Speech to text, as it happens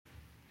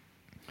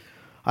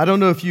I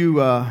don't know if you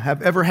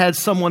have ever had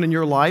someone in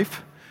your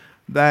life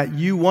that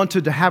you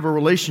wanted to have a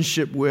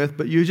relationship with,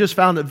 but you just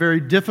found it very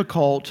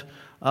difficult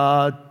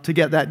to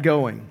get that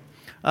going.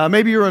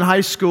 Maybe you're in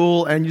high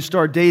school and you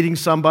start dating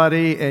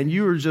somebody and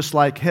you were just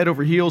like head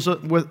over heels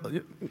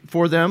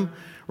for them,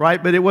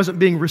 right? But it wasn't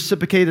being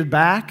reciprocated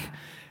back.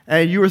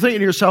 And you were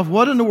thinking to yourself,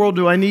 what in the world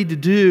do I need to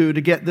do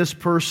to get this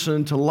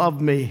person to love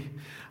me?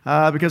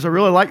 Because I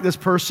really like this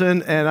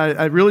person and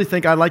I really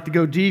think I'd like to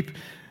go deep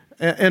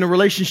in a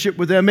relationship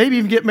with them, maybe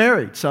even get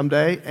married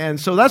someday. And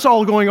so that's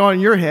all going on in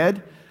your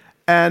head.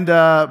 And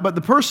but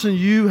the person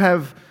you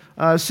have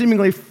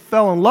seemingly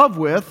fell in love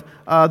with,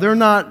 they're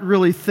not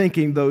really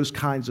thinking those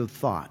kinds of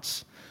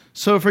thoughts.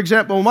 So, for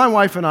example, my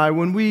wife and I,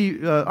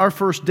 when our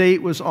first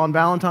date was on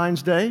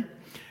Valentine's Day,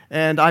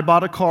 and I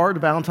bought a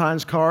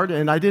Valentine's card,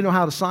 and I didn't know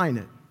how to sign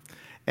it.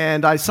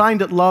 And I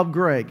signed it Love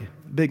Greg.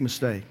 Big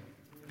mistake.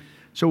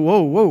 So,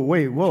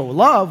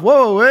 love,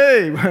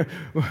 hey,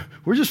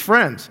 we're just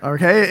friends,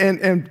 okay?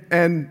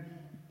 And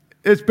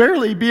it's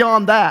barely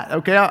beyond that,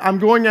 okay? I'm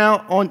going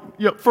out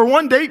for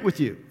one date with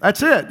you.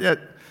 That's it.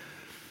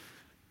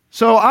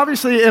 So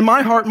obviously, in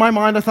my heart, my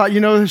mind, I thought,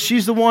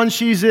 she's the one,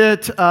 she's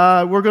it.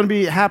 We're going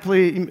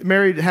to be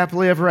married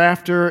happily ever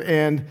after.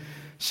 And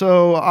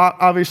so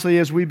obviously,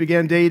 as we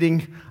began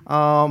dating,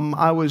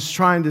 I was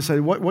trying to say,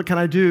 what can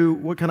I do?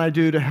 What can I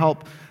do to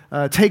help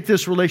take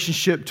this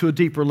relationship to a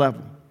deeper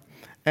level?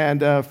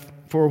 And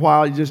for a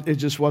while, it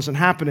just wasn't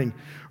happening.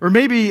 Or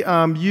maybe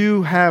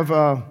you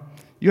have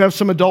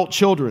some adult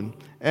children,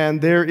 and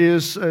there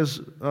is, as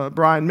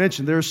Brian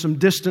mentioned, there's some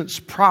distance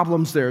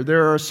problems there.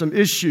 There are some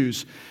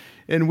issues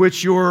in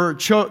which your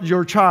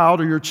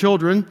child or your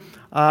children,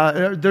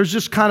 there's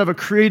just kind of a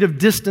creative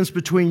distance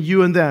between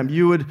you and them.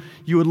 You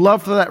would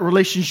love for that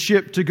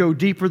relationship to go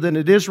deeper than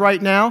it is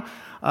right now.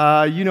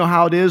 You know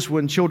how it is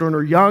when children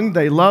are young.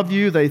 They love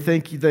you. They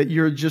think that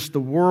you're just the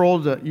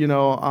world.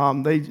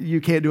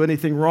 You can't do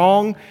anything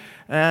wrong.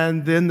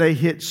 And then they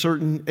hit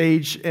certain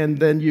age, and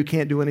then you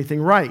can't do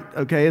anything right.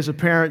 Okay, as a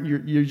parent,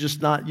 you're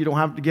just not. You don't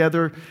have it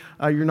together.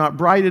 You're not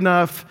bright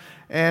enough.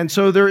 And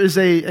so there is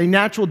a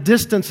natural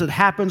distance that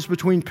happens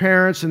between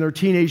parents and their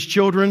teenage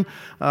children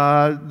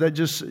that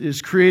just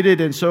is created.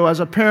 And so as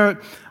a parent,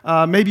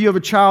 maybe you have a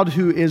child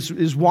who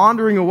is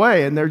wandering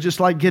away, and they're just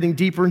like getting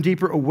deeper and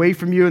deeper away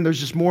from you, and there's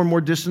just more and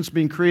more distance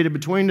being created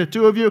between the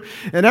two of you.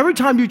 And every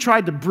time you try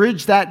to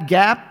bridge that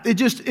gap, it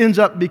just ends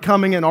up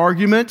becoming an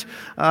argument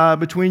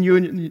between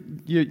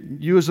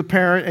you as a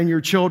parent and your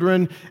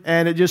children,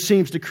 and it just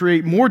seems to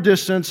create more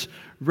distance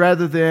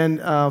rather than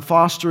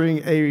fostering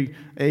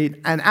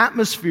an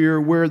atmosphere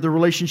where the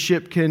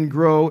relationship can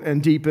grow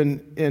and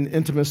deepen in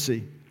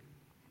intimacy.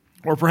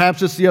 Or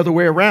perhaps it's the other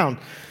way around.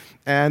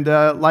 And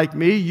like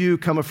me, you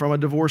come from a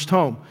divorced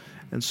home.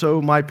 And so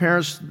my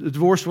parents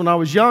divorced when I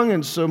was young,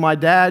 and so my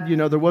dad,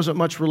 there wasn't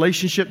much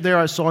relationship there.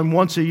 I saw him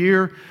once a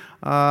year,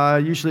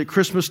 usually at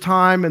Christmas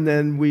time, and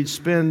then we'd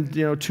spend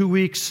 2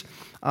 weeks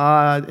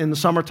in the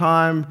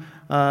summertime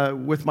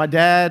with my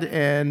dad.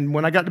 And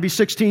when I got to be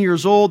 16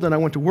 years old, then I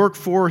went to work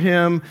for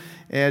him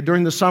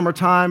during the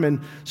summertime.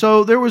 And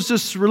so there was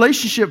this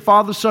relationship,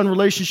 father-son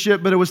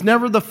relationship, but it was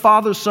never the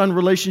father-son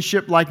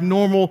relationship like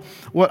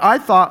what I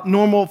thought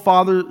normal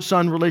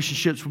father-son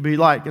relationships would be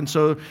like. And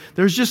so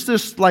there's just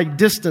this like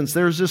distance.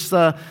 There's this,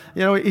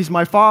 he's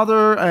my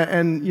father,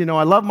 and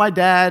I love my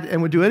dad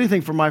and would do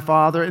anything for my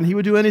father, and he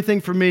would do anything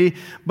for me.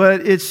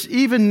 But it's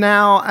even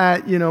now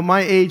at,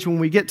 my age when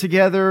we get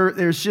together,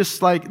 there's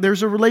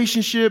a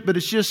relationship, but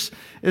it's just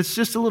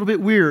a little bit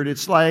weird.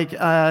 It's like,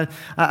 I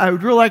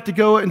would really like to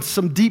go into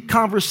some deep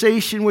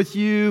conversation with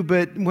you,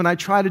 but when I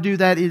try to do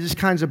that, it just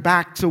kind of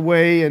backs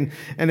away, and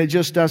it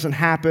just doesn't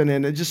happen,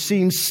 and it just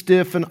seems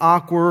stiff and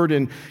awkward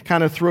and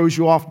kind of throws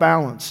you off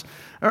balance.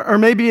 Or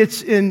maybe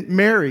it's in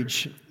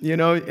marriage,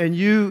 and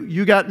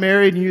you got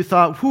married and you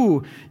thought,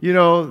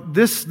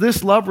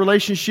 this love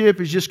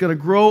relationship is just going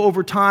to grow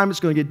over time.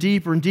 It's going to get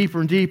deeper and deeper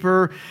and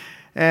deeper.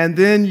 And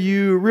then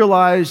you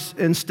realize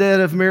instead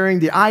of marrying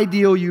the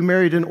ideal, you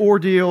married an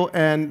ordeal,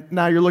 and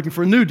now you're looking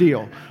for a new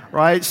deal,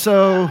 right?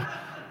 So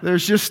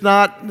there's just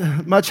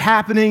not much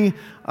happening.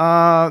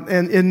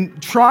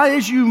 And try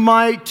as you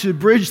might to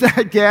bridge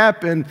that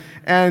gap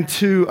and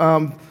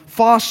to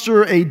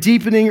foster a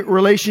deepening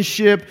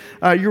relationship.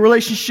 Your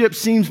relationship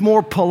seems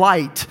more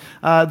polite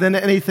than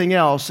anything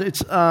else.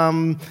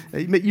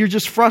 You're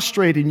just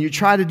frustrated, and you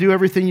try to do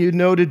everything you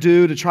know to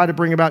do to try to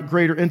bring about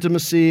greater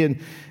intimacy,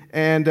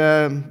 and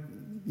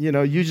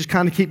you just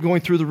kind of keep going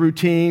through the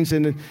routines,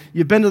 and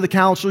you've been to the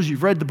counselors,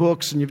 you've read the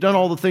books, and you've done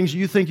all the things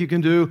you think you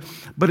can do,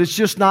 but it's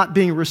just not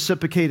being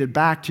reciprocated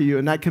back to you,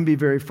 and that can be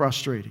very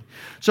frustrating.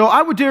 So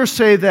I would dare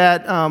say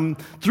that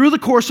through the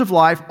course of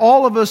life,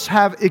 all of us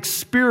have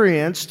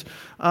experienced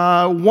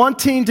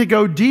wanting to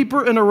go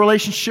deeper in a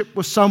relationship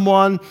with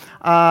someone,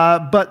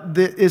 but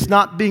is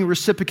not being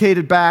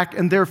reciprocated back,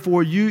 and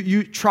therefore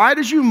you tried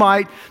as you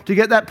might to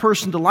get that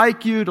person to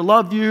like you, to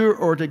love you,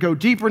 or to go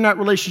deeper in that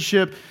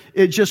relationship.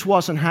 It just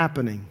wasn't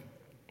happening.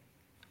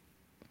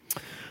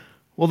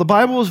 Well, the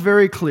Bible is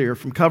very clear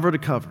from cover to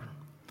cover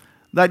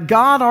that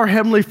God, our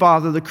Heavenly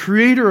Father, the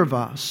creator of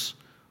us,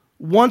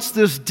 wants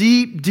this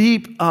deep,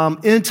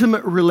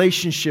 intimate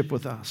relationship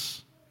with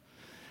us.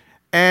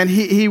 And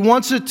he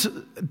wants it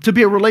to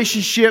be a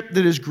relationship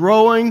that is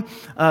growing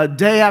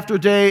day after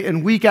day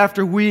and week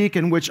after week,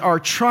 in which our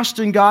trust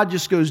in God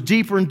just goes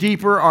deeper and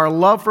deeper. Our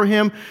love for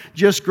Him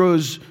just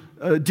grows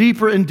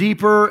deeper and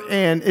deeper.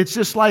 And it's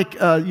just like,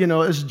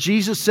 as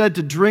Jesus said,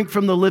 to drink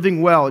from the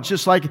living well. It's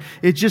just like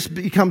it just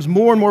becomes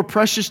more and more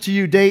precious to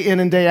you day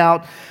in and day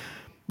out.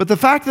 But the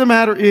fact of the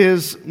matter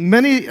is,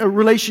 many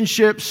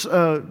relationships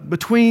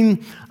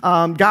between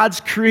God's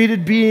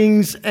created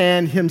beings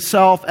and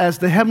Himself as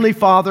the Heavenly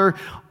Father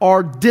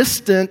are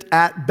distant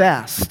at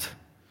best.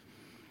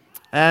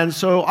 And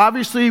so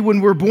obviously when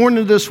we're born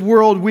into this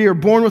world, we are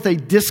born with a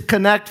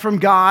disconnect from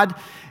God.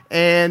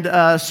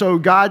 And so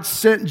God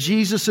sent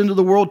Jesus into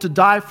the world to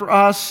die for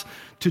us,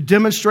 to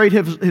demonstrate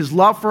His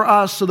love for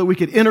us so that we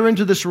could enter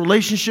into this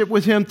relationship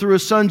with Him through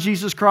His Son,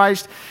 Jesus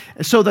Christ,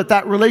 and so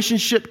that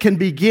relationship can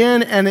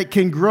begin and it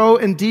can grow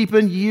and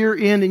deepen year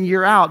in and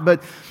year out.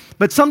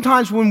 But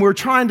sometimes when we're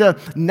trying to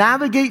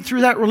navigate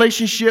through that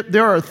relationship,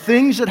 there are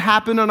things that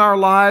happen in our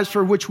lives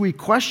for which we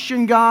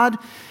question God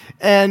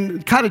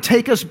and kind of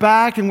take us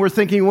back, and we're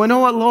thinking, well, you know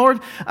what, Lord,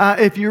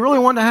 if you really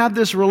want to have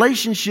this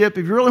relationship,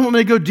 if you really want me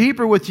to go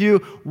deeper with you,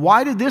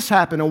 why did this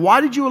happen? And why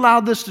did you allow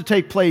this to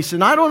take place?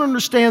 And I don't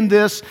understand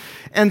this.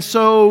 And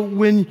so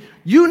when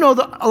you know,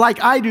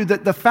 like I do,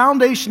 that the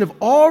foundation of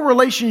all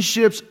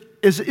relationships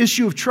is the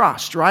issue of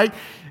trust, right?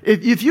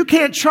 If you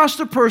can't trust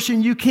a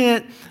person, you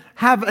can't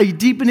have a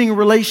deepening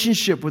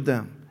relationship with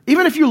them.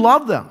 Even if you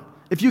love them,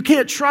 if you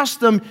can't trust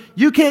them,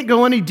 you can't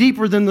go any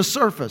deeper than the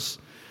surface.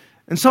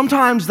 And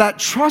sometimes that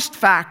trust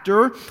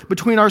factor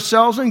between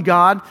ourselves and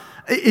God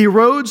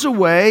erodes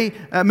away,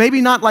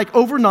 maybe not like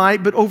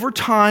overnight, but over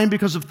time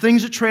because of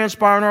things that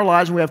transpire in our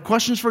lives. And we have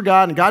questions for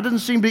God, and God doesn't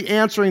seem to be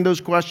answering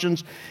those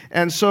questions.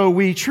 And so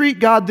we treat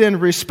God then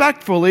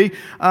respectfully.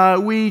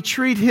 We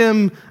treat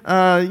Him,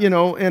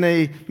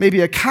 in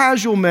maybe a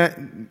casual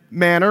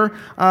manner,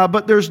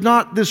 but there's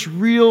not this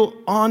real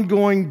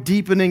ongoing,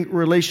 deepening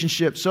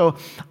relationship. So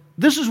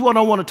this is what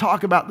I want to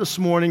talk about this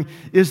morning,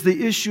 is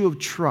the issue of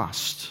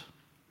trust.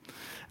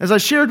 As I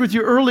shared with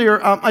you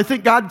earlier, I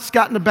think God's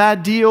gotten a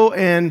bad deal,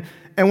 and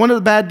one of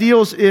the bad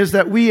deals is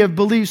that we have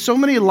believed so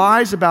many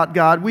lies about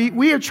God.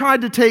 We have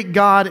tried to take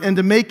God and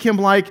to make Him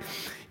like,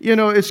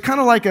 it's kind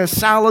of like a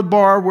salad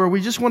bar where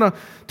we just want to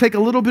take a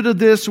little bit of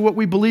this, what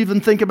we believe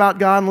and think about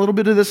God, and a little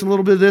bit of this and a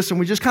little bit of this, and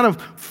we just kind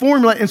of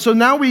formulate. And so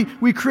now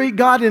we create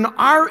God in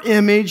our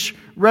image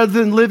rather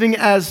than living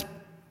as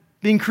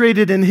being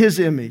created in His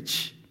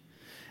image.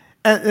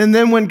 And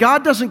then when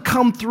God doesn't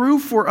come through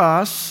for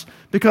us,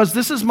 because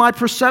this is my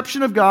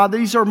perception of God,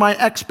 these are my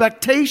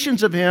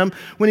expectations of Him,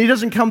 when He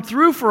doesn't come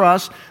through for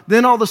us,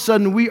 then all of a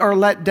sudden we are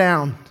let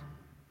down.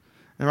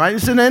 All right?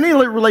 It's in any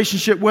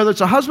relationship, whether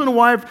it's a husband and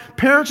wife,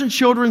 parents and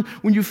children,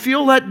 when you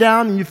feel let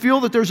down and you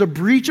feel that there's a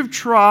breach of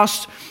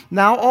trust,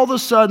 now all of a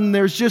sudden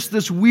there's just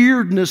this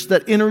weirdness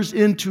that enters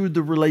into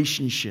the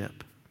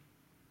relationship.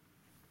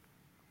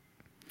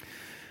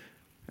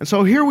 And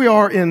so here we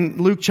are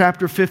in Luke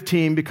chapter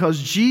 15,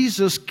 because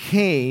Jesus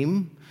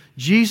came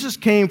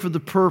for the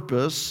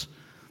purpose,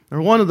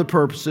 or one of the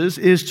purposes,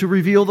 is to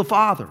reveal the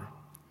Father.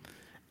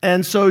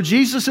 And so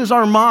Jesus is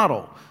our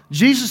model.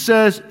 Jesus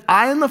says,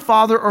 I and the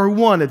Father are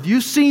one. If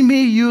you've seen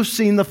me, you've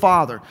seen the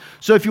Father.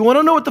 So if you want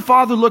to know what the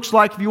Father looks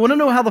like, if you want to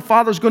know how the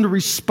Father is going to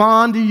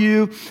respond to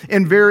you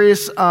in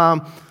various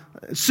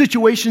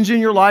situations in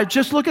your life,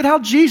 just look at how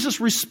Jesus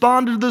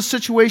responded to the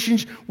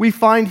situations we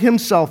find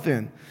Himself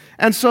in.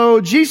 And so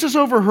Jesus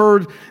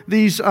overheard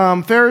these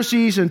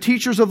Pharisees and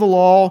teachers of the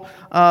law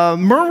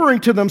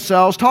murmuring to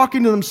themselves,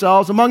 talking to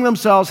themselves, among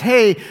themselves,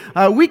 hey,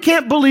 we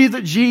can't believe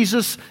that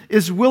Jesus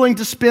is willing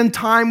to spend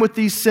time with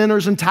these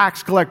sinners and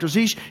tax collectors.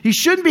 He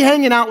shouldn't be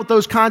hanging out with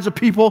those kinds of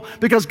people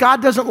because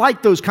God doesn't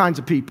like those kinds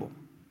of people.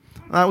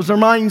 That was their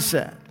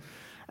mindset.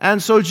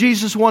 And so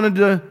Jesus wanted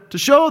to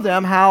show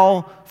them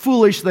how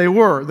foolish they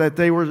were, that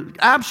they were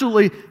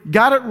absolutely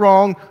got it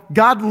wrong.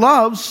 God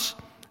loves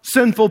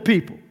sinful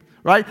people.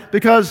 Right?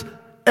 Because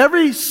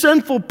every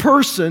sinful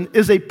person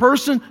is a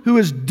person who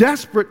is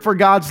desperate for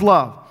God's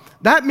love.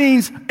 That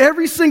means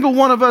every single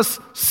one of us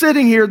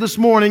sitting here this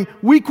morning,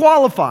 we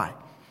qualify.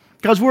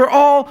 Because we're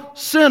all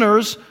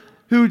sinners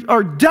who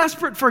are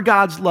desperate for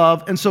God's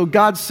love, and so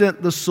God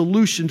sent the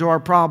solution to our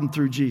problem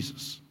through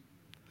Jesus.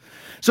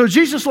 So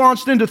Jesus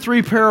launched into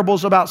 3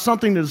 parables about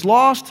something that is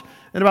lost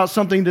and about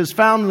something that is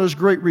found, and there's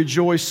great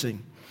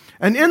rejoicing.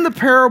 And in the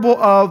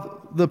parable of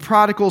the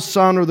prodigal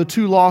son, or the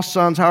 2 lost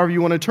sons, however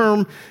you want to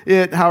term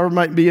it, however it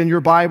might be in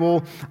your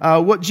Bible,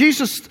 what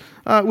Jesus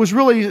was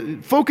really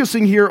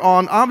focusing here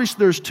on, obviously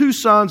there's 2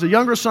 sons, a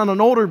younger son,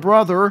 an older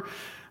brother,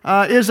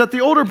 is that the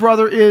older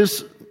brother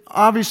is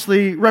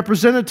obviously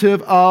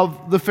representative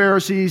of the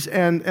Pharisees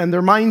and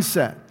their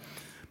mindset.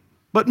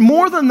 But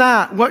more than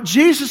that, what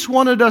Jesus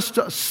wanted us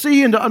to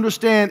see and to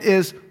understand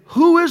is,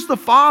 who is the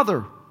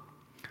Father?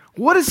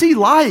 What is He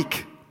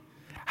like?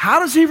 How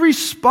does He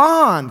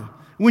respond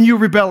when you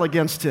rebel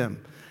against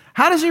Him?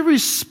 How does he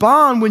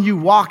respond when you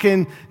walk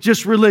in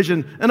just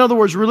religion? In other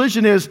words,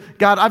 religion is,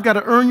 God, I've got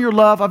to earn your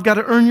love. I've got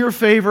to earn your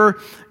favor.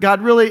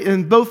 God, really,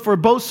 for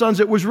both sons,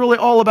 it was really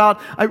all about,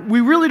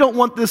 we really don't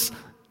want this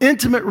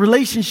intimate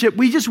relationship.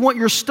 We just want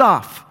your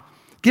stuff.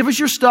 Give us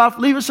your stuff.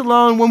 Leave us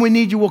alone. When we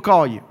need you, we'll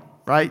call you.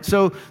 Right?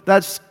 So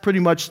that's pretty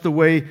much the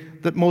way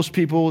that most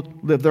people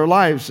live their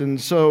lives. And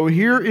so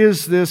here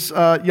is this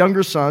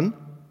younger son.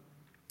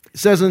 It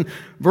says in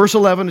verse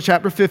 11 of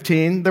chapter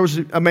 15, there was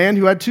a man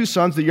who had two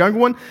sons. The younger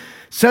one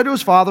said to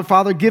his father,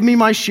 Father, give me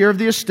my share of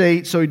the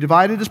estate. So he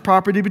divided his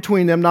property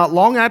between them. Not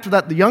long after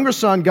that, the younger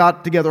son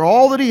got together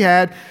all that he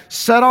had,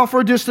 set off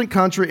for a distant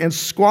country, and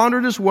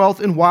squandered his wealth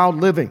in wild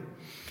living.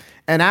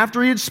 And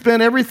after he had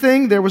spent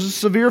everything, there was a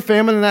severe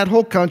famine in that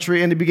whole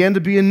country, and he began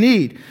to be in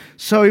need.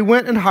 So he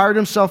went and hired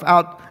himself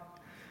out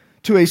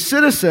to a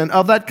citizen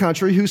of that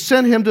country who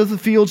sent him to the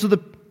fields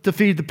to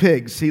feed the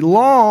pigs. He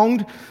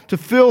longed to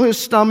fill his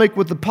stomach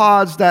with the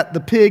pods that the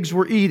pigs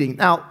were eating.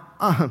 Now,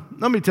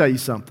 let me tell you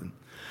something.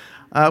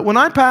 When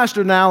I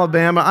pastored in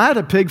Alabama, I had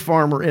a pig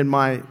farmer in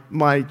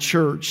my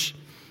church.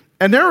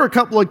 And there were a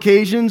couple of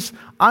occasions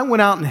I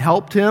went out and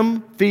helped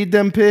him feed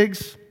them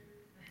pigs.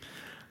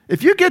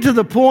 If you get to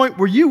the point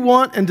where you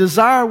want and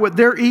desire what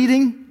they're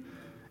eating,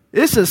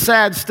 it's a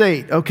sad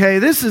state, okay?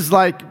 This is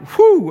like,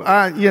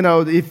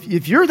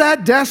 if you're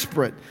that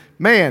desperate,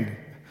 man,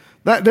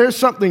 there's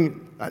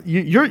something...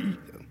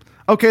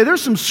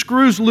 there's some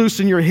screws loose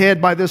in your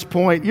head by this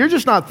point. You're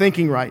just not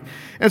thinking right.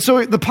 And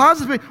so the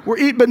positive were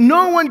eating, but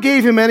no one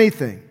gave him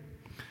anything.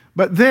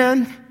 But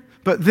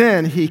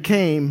then he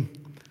came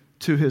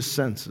to his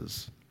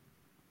senses.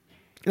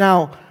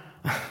 Now,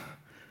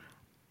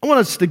 I want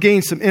us to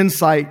gain some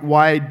insight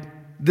why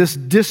this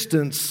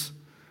distance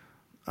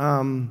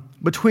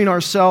between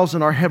ourselves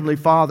and our Heavenly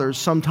Father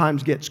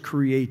sometimes gets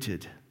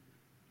created.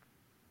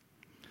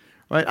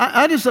 Right?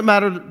 It doesn't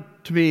matter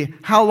to me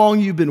how long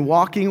you've been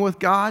walking with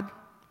God.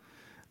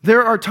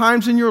 There are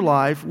times in your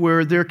life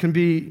where there can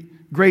be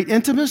great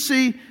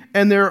intimacy,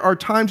 and there are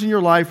times in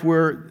your life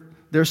where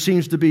there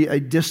seems to be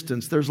a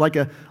distance. There's like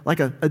a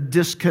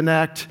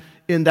disconnect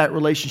in that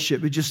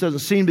relationship. It just doesn't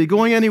seem to be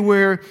going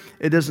anywhere.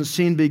 It doesn't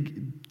seem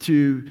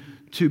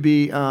to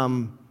be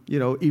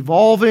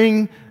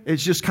evolving.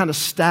 It's just kind of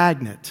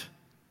stagnant.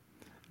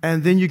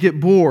 And then you get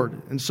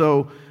bored. And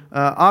so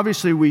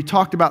obviously we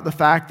talked about the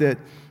fact that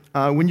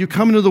when you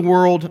come into the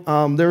world,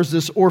 there's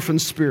this orphan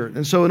spirit.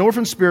 And so an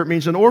orphan spirit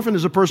means an orphan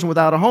is a person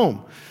without a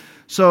home.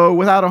 So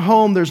without a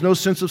home, there's no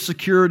sense of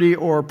security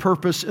or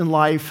purpose in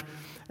life.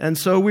 And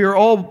so we are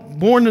all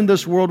born in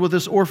this world with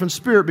this orphan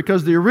spirit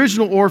because the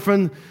original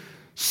orphan,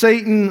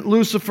 Satan,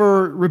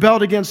 Lucifer,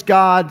 rebelled against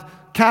God,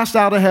 cast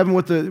out of heaven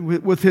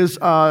with his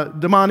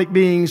demonic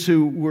beings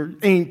who were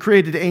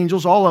created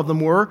angels, all of them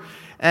were.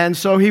 And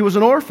so he was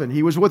an orphan.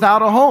 He was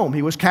without a home.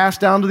 He was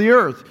cast down to the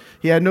earth.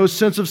 He had no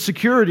sense of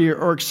security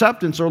or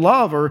acceptance or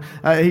love, or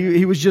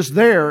he was just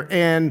there.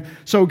 And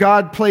so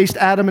God placed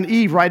Adam and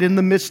Eve right in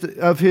the midst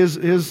of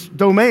his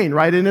domain,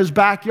 right in his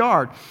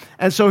backyard.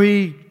 And so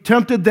he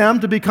tempted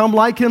them to become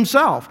like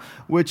himself,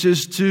 which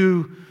is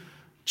to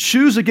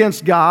choose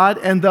against God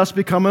and thus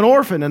become an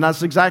orphan. And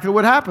that's exactly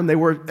what happened. They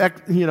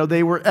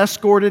were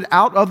escorted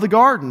out of the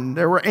garden.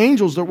 There were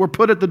angels that were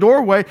put at the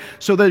doorway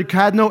so they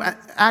had no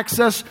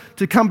access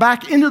to come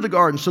back into the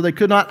garden, so they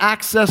could not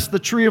access the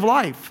tree of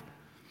life.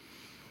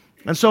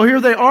 And so here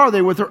they are.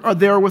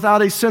 They are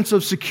without a sense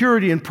of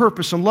security and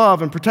purpose and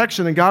love and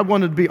protection, and God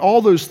wanted to be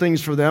all those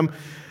things for them.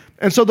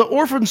 And so the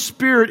orphan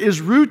spirit is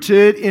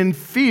rooted in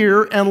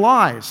fear and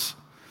lies.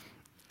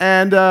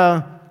 And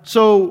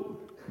so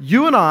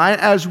you and I,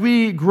 as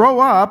we grow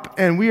up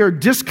and we are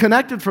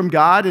disconnected from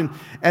God,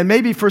 and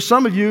maybe for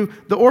some of you,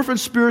 the orphan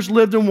spirits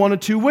lived in one of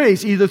two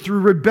ways, either through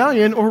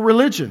rebellion or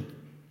religion.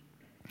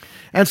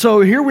 And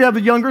so here we have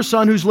a younger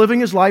son who's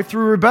living his life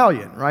through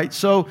rebellion, right?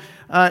 So,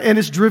 and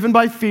it's driven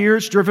by fear,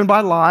 it's driven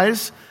by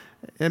lies,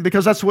 and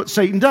because that's what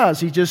Satan does.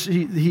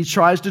 He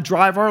tries to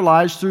drive our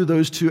lives through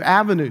those two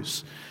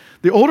avenues.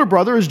 The older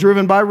brother is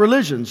driven by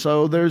religion.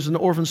 So there's an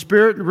orphan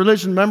spirit.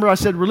 Religion, remember I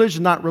said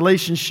religion, not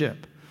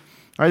relationship.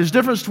 All right, there's a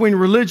difference between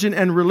religion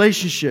and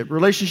relationship.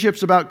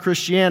 Relationship's about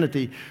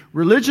Christianity.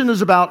 Religion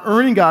is about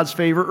earning God's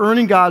favor,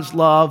 earning God's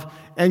love,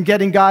 and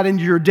getting God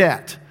into your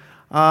debt.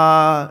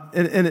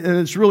 And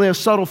it's really a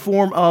subtle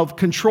form of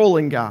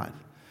controlling God.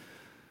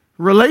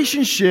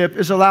 Relationship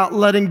is about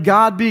letting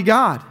God be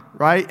God,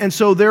 right? And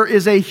so there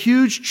is a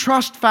huge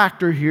trust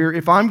factor here.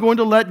 If I'm going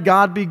to let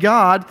God be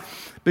God,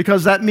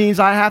 because that means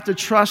I have to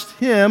trust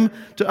Him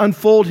to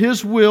unfold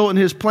His will and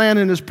His plan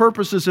and His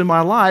purposes in my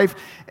life,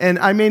 and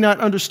I may not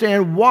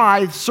understand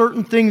why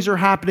certain things are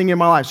happening in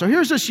my life. So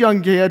here's this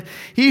young kid.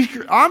 He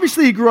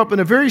grew up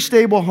in a very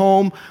stable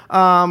home.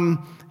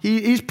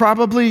 He's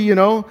probably,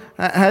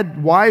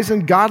 had wise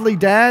and godly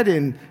dad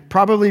and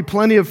probably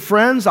plenty of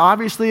friends.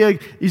 Obviously,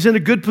 he's in a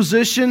good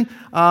position.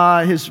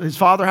 His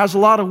father has a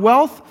lot of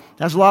wealth,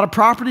 has a lot of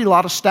property, a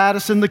lot of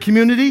status in the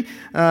community.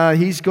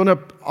 He's going to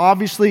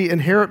obviously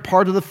inherit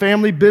part of the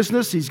family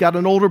business. He's got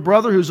an older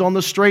brother who's on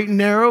the straight and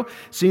narrow,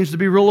 seems to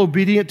be real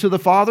obedient to the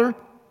father.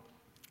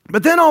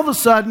 But then all of a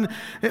sudden,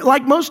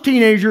 like most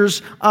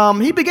teenagers,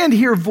 he began to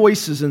hear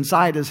voices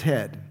inside his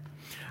head.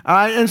 All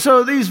right, and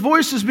so these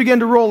voices begin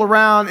to roll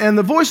around, and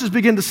the voices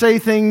begin to say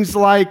things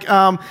like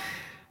I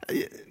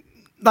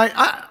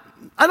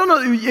don't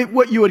know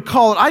what you would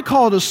call it. I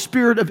call it a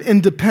spirit of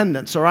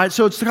independence, all right?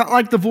 So it's kind of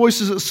like the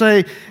voices that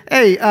say,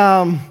 hey,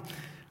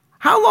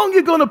 how long are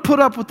you going to put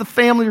up with the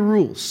family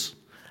rules?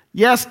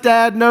 Yes,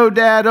 Dad. No,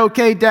 Dad.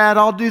 Okay, Dad.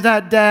 I'll do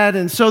that, Dad.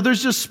 And so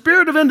there's this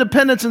spirit of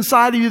independence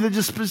inside of you that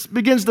just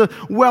begins to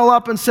well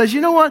up and says,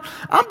 you know what?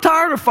 I'm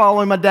tired of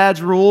following my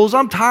dad's rules.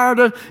 I'm tired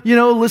of,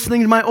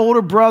 listening to my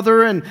older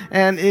brother and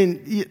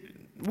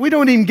we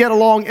don't even get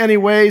along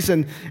anyways.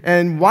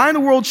 And why in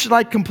the world should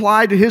I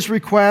comply to his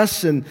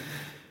requests? And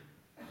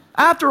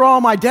after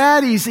all, my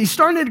dad, he's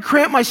starting to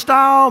cramp my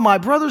style. My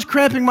brother's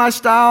cramping my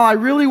style. I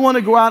really want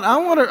to go out.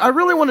 I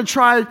really want to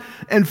try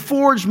and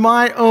forge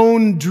my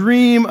own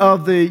dream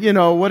of the,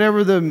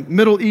 whatever the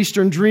Middle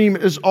Eastern dream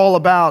is all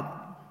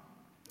about.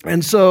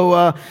 And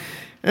so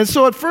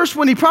at first,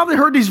 when he probably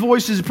heard these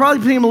voices, it probably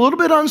became a little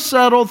bit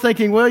unsettled,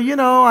 thinking, well,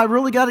 I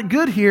really got it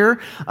good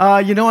here.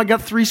 I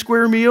got 3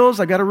 square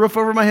meals. I got a roof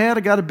over my head.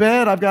 I got a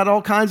bed. I've got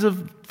all kinds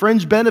of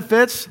fringe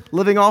benefits,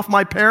 living off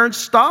my parents'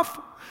 stuff.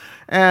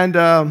 And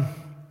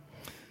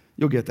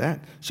you'll get that.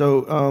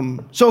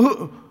 But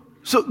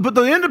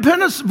the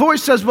independence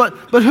voice says, but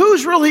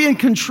who's really in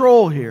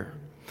control here?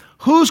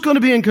 Who's going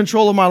to be in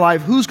control of my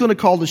life? Who's going to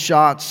call the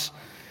shots?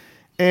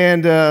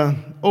 And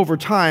over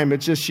time,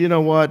 it's just,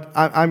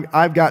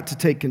 I've got to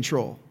take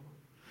control.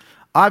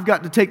 I've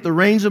got to take the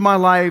reins of my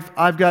life.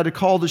 I've got to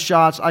call the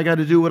shots. I got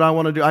to do what I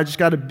want to do. I just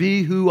got to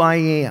be who I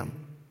am.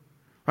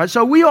 Right?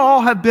 So we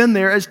all have been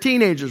there as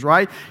teenagers,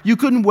 right? You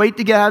couldn't wait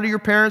to get out of your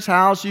parents'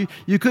 house.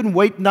 You couldn't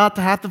wait not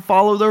to have to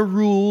follow their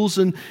rules.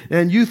 And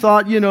you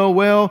thought, when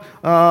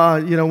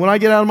I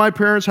get out of my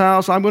parents'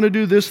 house, I'm going to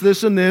do this,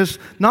 this, and this.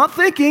 Not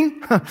thinking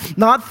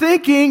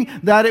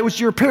that it was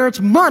your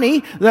parents'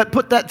 money that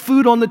put that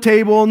food on the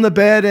table and the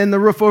bed and the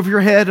roof over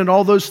your head and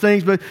all those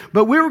things. But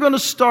we were going to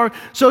start.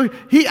 So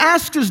he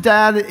asked his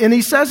dad, and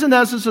he says in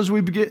essence, as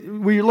we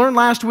learned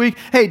last week,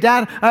 hey,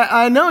 Dad,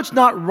 I know it's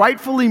not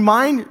rightfully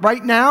mine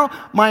right now,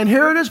 my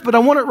inheritance, but I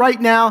want it right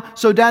now.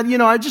 So Dad,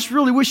 I just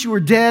really wish you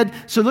were dead.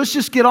 So let's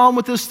just get on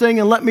with this thing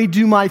and let me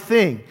do my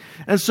thing.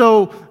 And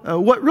so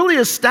what really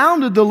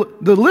astounded the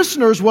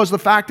listeners was the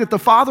fact that the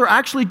father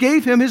actually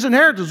gave him his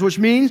inheritance, which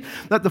means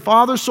that the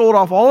father sold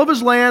off all of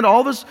his land,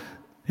 all of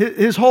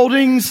his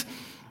holdings.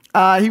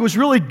 He was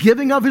really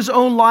giving of his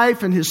own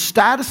life and his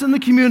status in the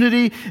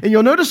community. And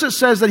you'll notice it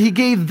says that he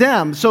gave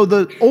them. So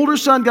the older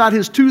son got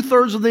his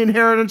 2/3 of the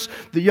inheritance.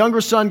 The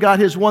younger son got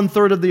his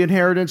 1/3 of the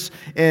inheritance.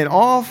 And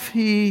off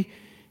he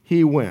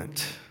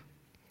went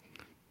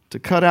to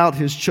cut out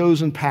his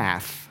chosen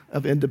path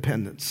of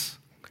independence.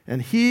 And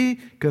he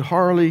could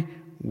hardly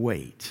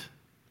wait.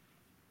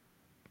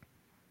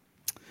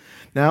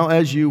 Now,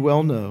 as you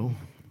well know,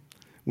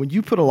 when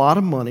you put a lot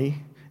of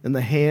money in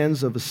the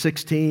hands of a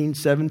 16,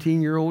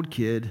 17-year-old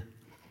kid,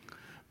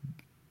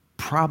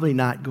 probably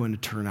not going to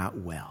turn out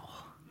well.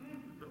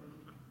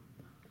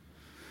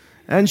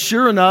 And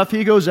sure enough,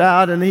 he goes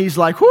out and he's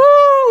like,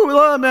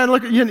 whoo, man,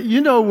 look,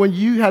 when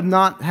you have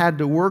not had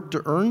to work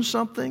to earn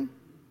something,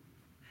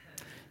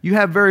 you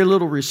have very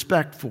little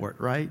respect for it,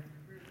 right?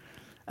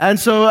 And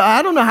so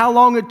I don't know how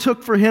long it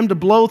took for him to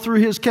blow through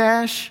his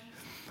cash,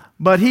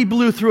 but he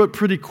blew through it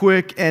pretty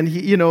quick. And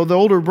he, the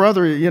older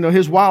brother,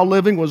 his wild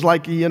living was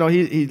like, he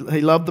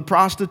loved the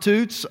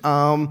prostitutes.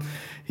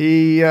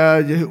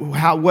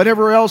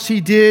 Whatever else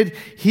he did,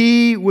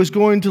 he was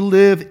going to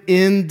live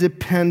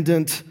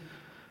independent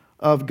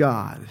of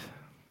God,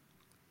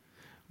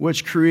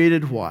 which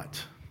created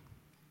what?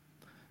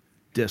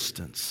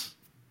 Distance.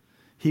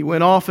 He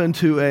went off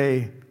into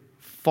a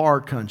far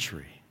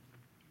country.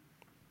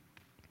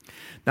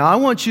 Now, I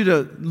want you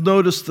to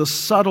notice the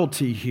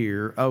subtlety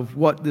here of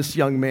what this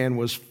young man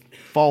was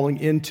falling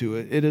into.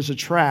 It is a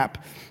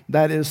trap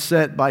that is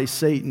set by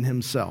Satan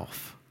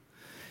himself.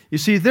 You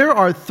see, there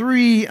are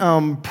 3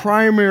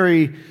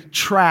 primary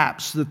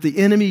traps that the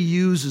enemy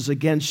uses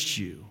against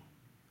you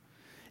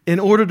in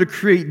order to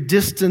create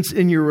distance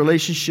in your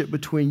relationship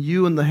between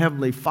you and the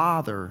Heavenly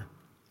Father.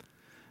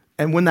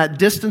 And when that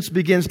distance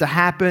begins to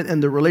happen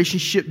and the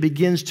relationship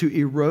begins to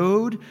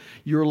erode,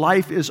 your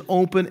life is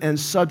open and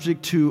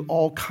subject to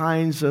all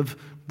kinds of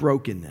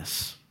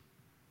brokenness.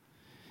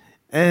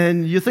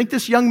 And you think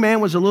this young man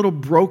was a little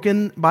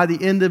broken by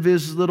the end of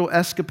his little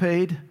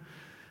escapade?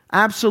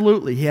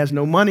 Absolutely. He has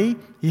no money.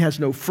 He has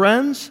no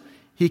friends.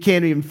 He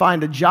can't even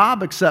find a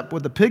job except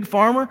with a pig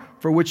farmer,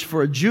 which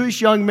for a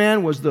Jewish young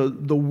man was the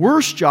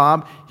worst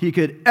job he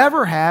could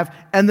ever have.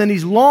 And then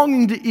he's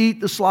longing to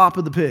eat the slop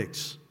of the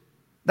pigs.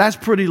 That's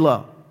pretty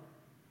low.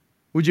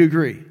 Would you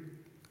agree?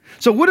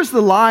 So what is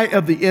the lie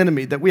of the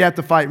enemy that we have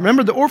to fight?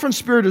 Remember, the orphan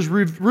spirit is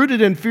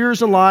rooted in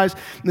fears and lies.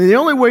 And the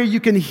only way you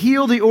can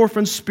heal the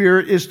orphan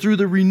spirit is through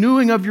the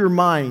renewing of your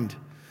mind.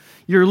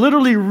 You're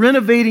literally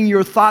renovating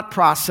your thought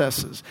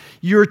processes.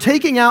 You're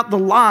taking out the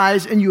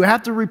lies and you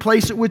have to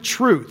replace it with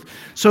truth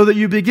so that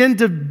you begin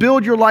to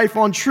build your life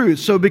on truth.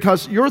 So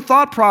because your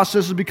thought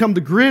process has become the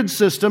grid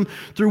system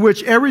through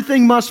which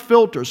everything must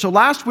filter. So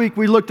last week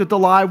we looked at the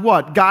lie of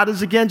what? God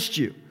is against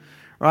you.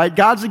 Right?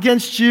 God's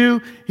against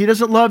you. He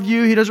doesn't love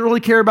you. He doesn't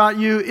really care about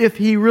you. If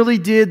he really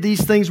did,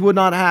 these things would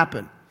not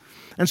happen.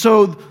 And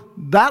so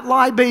that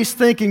lie-based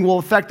thinking will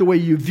affect the way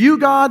you view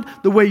God,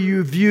 the way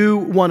you view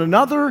one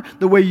another,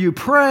 the way you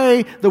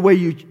pray, the way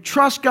you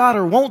trust God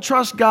or won't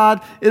trust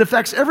God. It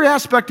affects every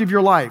aspect of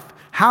your life,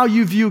 how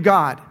you view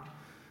God.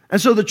 And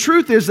so the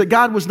truth is that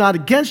God was not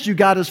against you,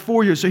 God is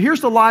for you. So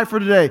here's the lie for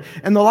today.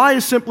 And the lie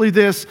is simply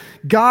this: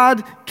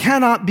 God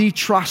cannot be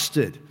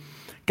trusted.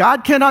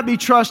 God cannot be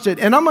trusted.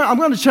 And I'm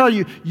going to tell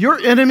you, your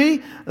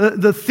enemy,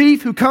 the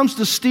thief who comes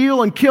to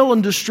steal and kill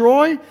and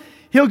destroy,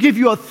 he'll give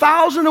you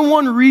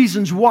 1,001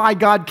 reasons why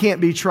God can't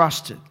be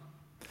trusted.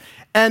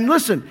 And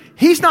listen,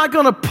 he's not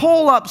going to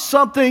pull up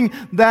something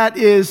that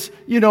is,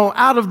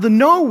 out of the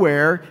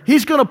nowhere.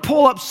 He's going to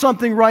pull up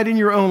something right in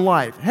your own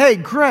life. Hey,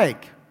 Greg,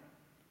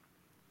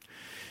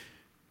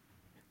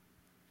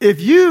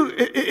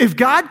 if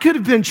God could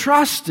have been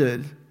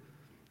trusted,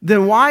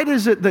 then why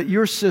is it that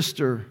your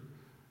sister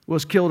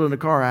was killed in a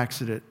car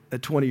accident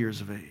at 20 years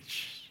of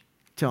age?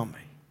 Tell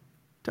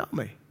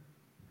me.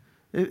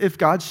 If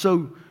God's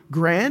so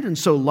grand and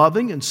so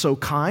loving and so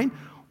kind,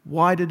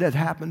 why did that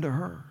happen to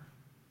her?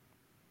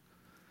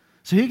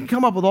 So he can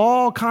come up with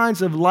all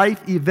kinds of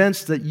life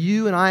events that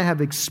you and I have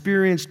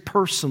experienced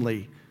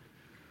personally.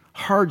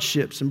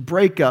 Hardships and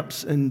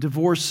breakups and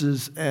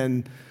divorces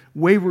and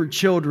wayward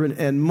children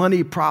and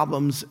money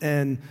problems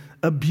and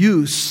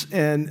abuse.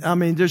 And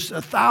there's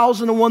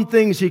 1,001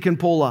 things he can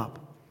pull up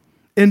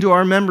into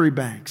our memory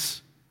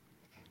banks.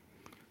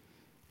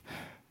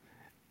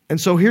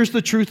 And so here's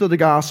the truth of the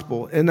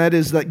gospel, and that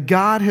is that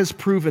God has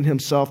proven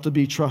himself to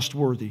be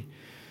trustworthy.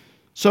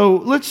 So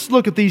let's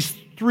look at these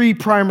three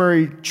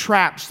primary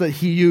traps that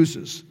he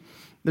uses.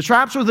 The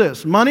traps are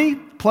this: money,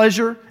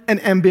 pleasure,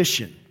 and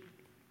ambition.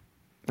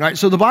 All right,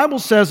 so the Bible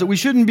says that we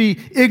shouldn't be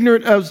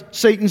ignorant of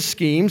Satan's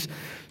schemes.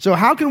 So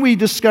how can we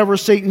discover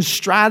Satan's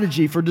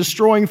strategy for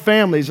destroying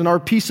families and our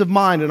peace of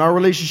mind and our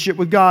relationship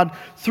with God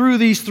through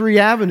these three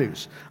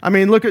avenues?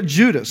 Look at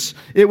Judas.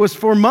 It was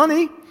for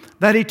money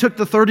that he took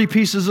the 30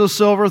 pieces of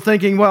silver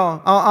thinking,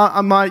 well,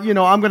 I'm going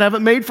to have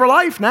it made for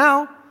life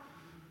now.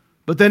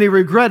 But then he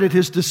regretted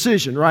his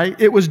decision, right?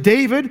 It was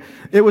David.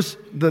 It was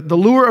the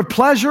lure of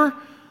pleasure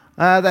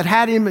that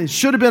had him. He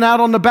should have been out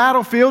on the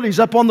battlefield. He's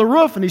up on the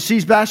roof and he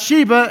sees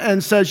Bathsheba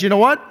and says, you know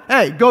what?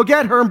 Hey, go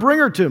get her and bring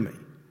her to me.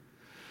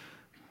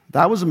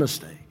 That was a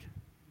mistake.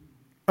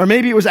 Or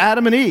maybe it was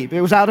Adam and Eve.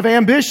 It was out of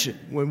ambition.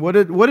 What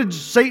did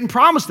Satan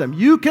promise them?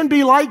 You can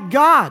be like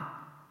God.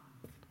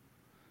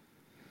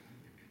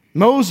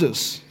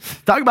 Moses,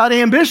 talk about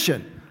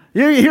ambition.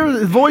 You hear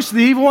the voice of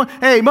the evil one.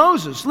 Hey,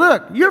 Moses,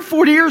 look, you're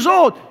 40 years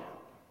old.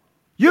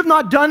 You've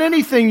not done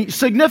anything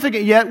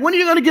significant yet. When are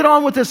you going to get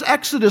on with this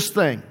Exodus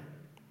thing?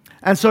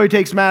 And so he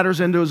takes matters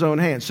into his own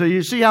hands. So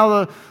you see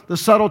how the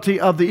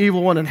subtlety of the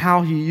evil one and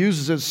how he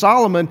uses it.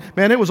 Solomon,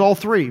 man, it was all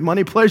three.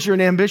 Money, pleasure,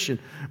 and ambition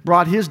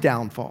brought his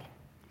downfall.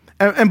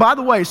 And by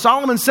the way,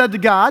 Solomon said to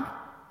God,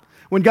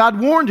 when God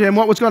warned him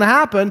what was going to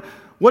happen,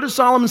 what did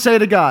Solomon say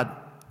to God?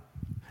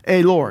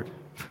 Hey, Lord,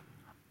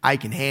 I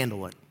can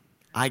handle it.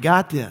 I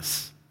got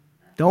this.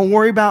 Don't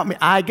worry about me.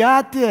 I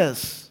got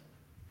this.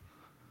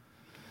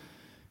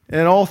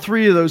 And all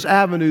three of those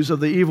avenues of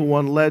the evil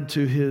one led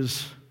to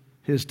his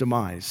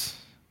demise.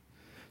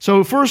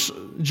 So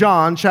 1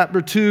 John chapter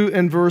 2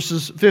 and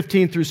verses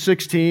 15 through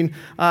 16,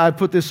 I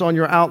put this on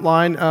your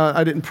outline.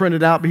 I didn't print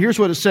it out, but here's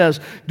what it says.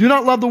 Do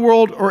not love the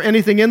world or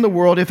anything in the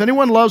world. If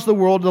anyone loves the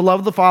world, the love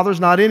of the Father is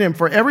not in him.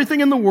 For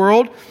everything in the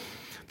world,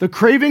 the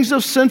cravings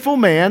of sinful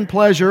man,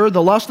 pleasure,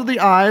 the lust of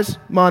the eyes,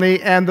 money,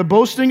 and the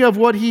boasting of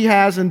what he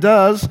has and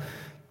does,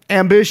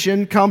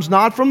 ambition, comes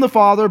not from the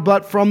Father,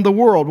 but from the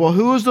world. Well,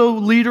 who is the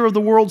leader of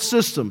the world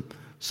system?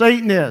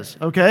 Satan is,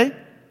 okay?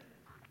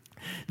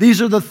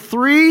 These are the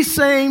three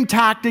same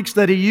tactics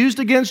that he used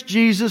against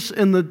Jesus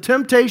in the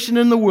temptation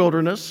in the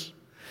wilderness.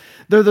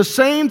 They're the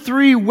same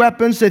three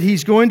weapons that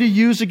he's going to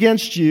use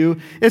against you.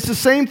 It's the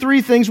same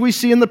three things we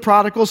see in the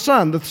prodigal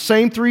son. The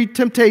same three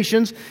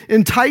temptations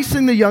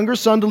enticing the younger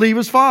son to leave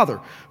his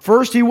father.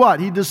 First, he what?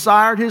 He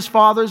desired his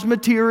father's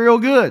material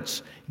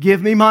goods.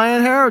 Give me my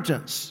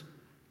inheritance.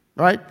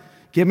 Right?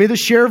 Give me the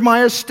share of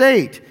my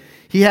estate.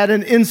 He had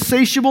an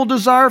insatiable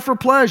desire for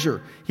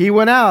pleasure. He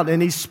went out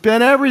and he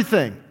spent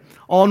everything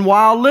on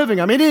wild living.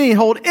 He didn't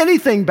hold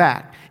anything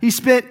back. He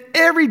spent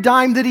every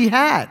dime that he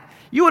had.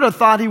 You would have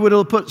thought he would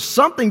have put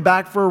something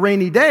back for a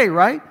rainy day,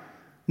 right?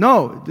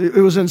 No, it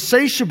was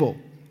insatiable.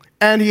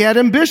 And he had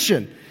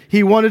ambition.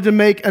 He wanted to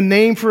make a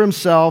name for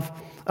himself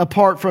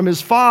apart from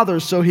his father,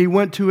 so he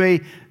went to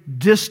a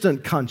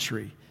distant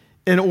country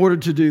in order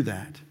to do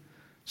that.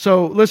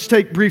 So let's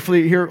take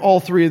briefly here all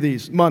three of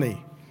these.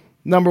 Money.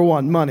 Number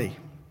one, money.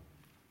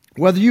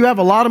 Whether you have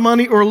a lot of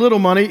money or a little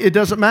money, it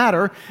doesn't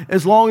matter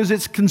as long as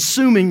it's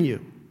consuming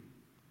you.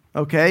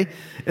 Okay?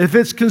 If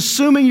it's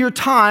consuming your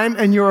time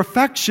and your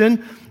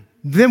affection,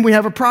 then we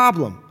have a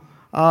problem.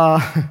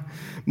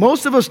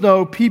 Most of us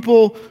know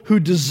people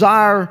whose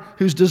desire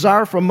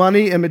for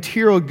money and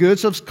material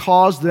goods has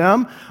caused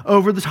them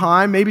over the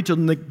time maybe to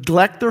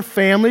neglect their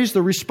families,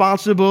 their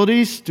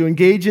responsibilities, to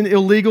engage in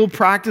illegal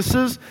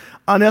practices,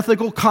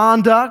 unethical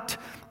conduct.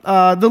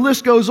 The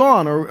list goes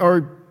on,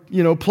 or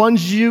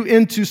plunge you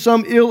into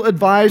some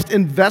ill-advised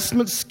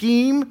investment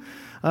scheme.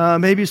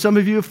 Maybe some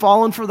of you have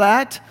fallen for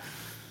that.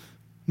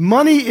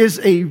 Money is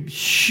a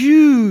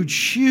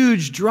huge,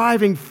 huge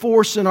driving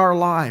force in our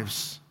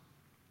lives.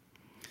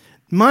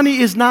 Money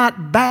is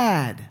not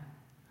bad.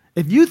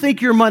 If you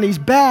think your money's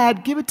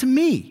bad, give it to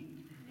me.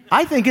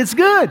 I think it's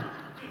good.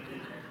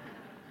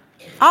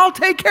 I'll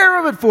take care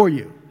of it for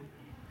you.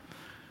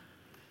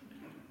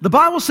 The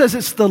Bible says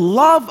it's the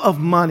love of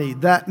money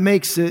that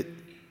makes it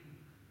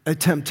a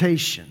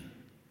temptation,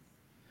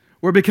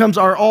 where it becomes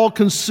our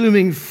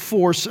all-consuming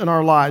force in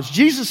our lives.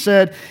 Jesus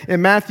said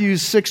in Matthew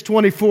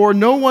 6:24,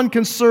 no one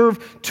can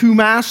serve two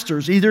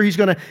masters. Either he's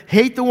going to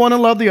hate the one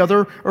and love the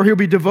other, or he'll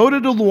be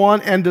devoted to the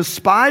one and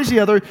despise the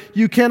other.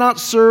 You cannot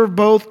serve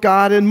both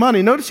God and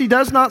money. Notice he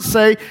does not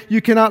say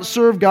you cannot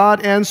serve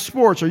God and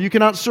sports, or you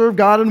cannot serve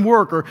God and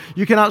work, or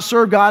you cannot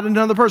serve God and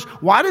another person.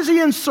 Why does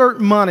he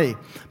insert money?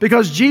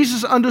 Because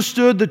Jesus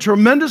understood the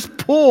tremendous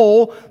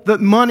pull that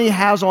money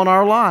has on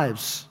our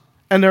lives.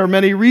 And there are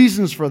many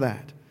reasons for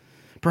that.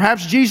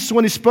 Perhaps Jesus,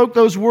 when he spoke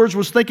those words,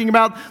 was thinking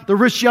about the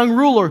rich young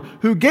ruler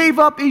who gave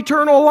up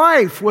eternal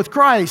life with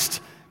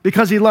Christ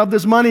because he loved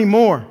his money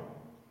more.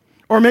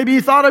 Or maybe he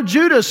thought of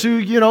Judas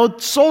who,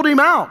 sold him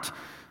out,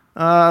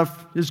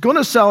 is going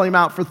to sell him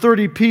out for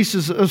 30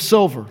 pieces of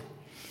silver.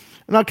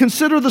 Now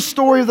consider the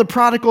story of the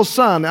prodigal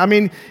son. I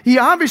mean, he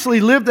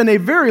obviously lived in a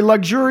very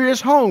luxurious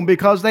home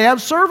because they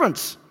have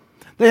servants.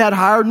 They had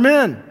hired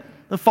men.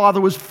 The father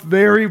was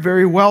very,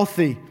 very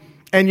wealthy.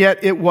 And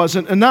yet it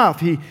wasn't enough.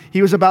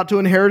 He was about to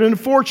inherit a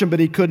fortune, but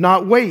he could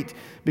not wait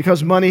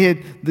because money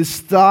had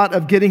this thought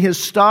of getting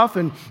his stuff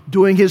and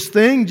doing his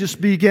thing just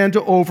began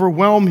to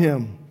overwhelm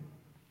him.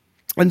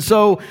 And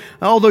so,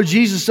 although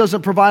Jesus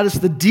doesn't provide us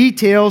the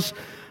details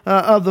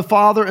of the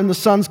father and the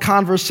son's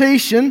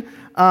conversation,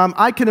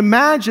 I can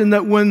imagine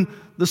that when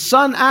the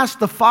son asked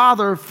the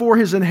father for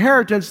his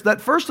inheritance, that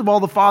first of all,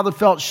 the father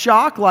felt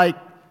shocked, like,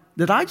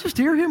 did I just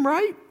hear him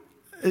right?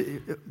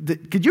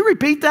 Could you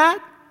repeat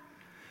that?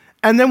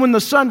 And then when the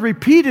son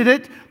repeated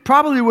it,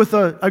 probably with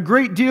a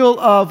great deal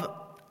of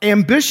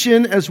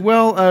ambition as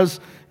well as,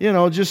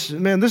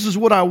 this is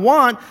what I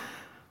want,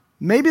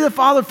 maybe the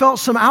father felt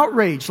some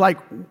outrage, like,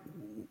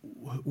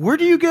 where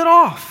do you get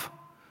off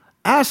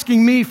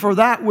asking me for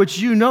that which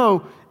you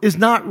know is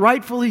not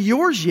rightfully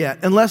yours yet,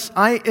 unless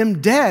I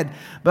am dead?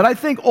 But I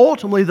think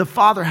ultimately the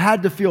father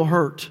had to feel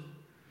hurt.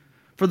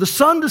 For the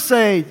son to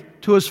say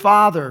to his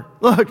father,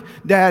 look,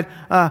 Dad,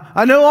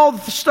 I know all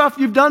the stuff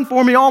you've done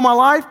for me all my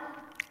life.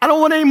 I don't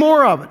want any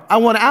more of it. I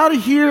want out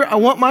of here. I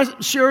want my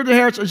share of the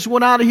inheritance. I just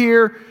want out of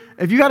here.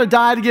 If you got to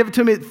die to give it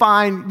to me,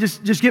 fine.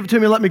 Just give it to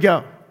me and let me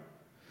go.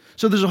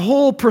 So there's a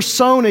whole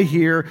persona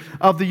here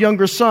of the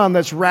younger son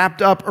that's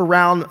wrapped up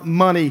around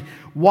money.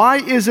 Why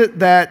is it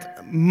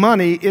that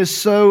money is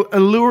so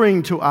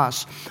alluring to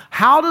us?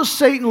 How does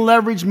Satan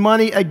leverage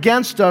money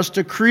against us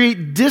to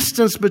create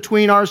distance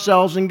between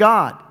ourselves and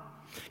God?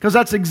 Because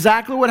that's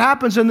exactly what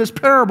happens in this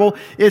parable.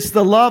 It's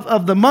the love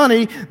of the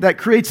money that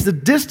creates the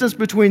distance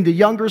between the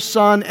younger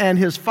son and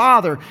his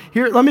father.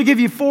 Here, let me give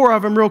you 4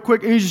 of them real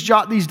quick, and you just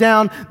jot these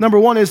down. Number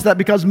 1 is that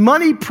because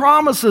money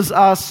promises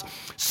us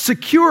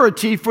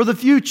security for the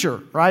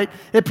future, right?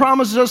 It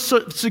promises us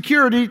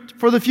security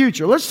for the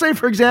future. Let's say,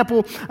 for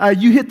example,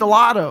 you hit the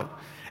lotto,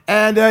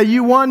 and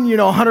you won,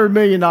 $100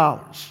 million,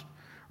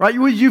 right?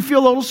 Would you feel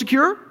a little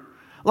secure?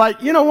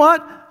 Like, you know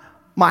what?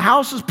 My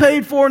house is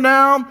paid for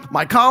now.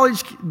 My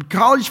college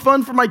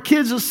fund for my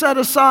kids is set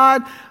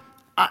aside.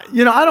 I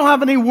don't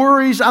have any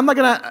worries. I'm not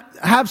going to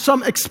have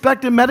some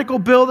expected medical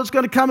bill that's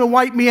going to come and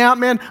wipe me out,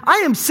 man. I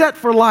am set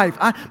for life.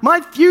 My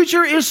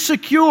future is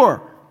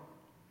secure.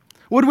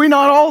 Would we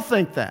not all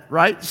think that,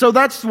 right? So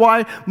that's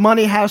why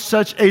money has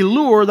such a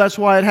lure. That's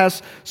why it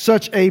has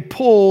such a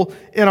pull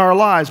in our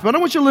lives. But I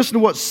want you to listen to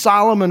what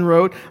Solomon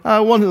wrote,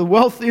 one of the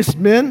wealthiest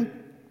men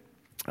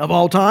of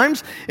all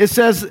times. He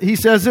says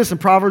this in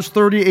Proverbs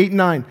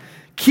 38:9.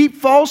 Keep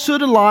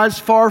falsehood and lies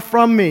far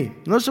from me.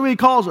 Listen what he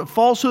calls it,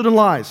 falsehood and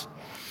lies.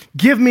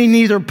 Give me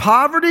neither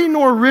poverty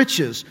nor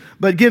riches,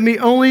 but give me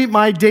only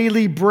my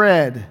daily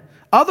bread.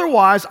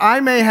 Otherwise, I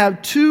may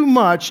have too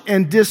much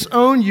and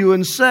disown you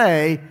and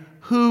say,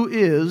 who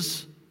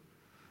is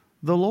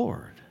the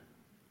Lord?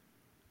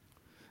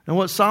 And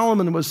what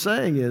Solomon was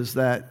saying is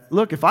that,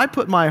 look, if I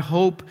put my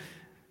hope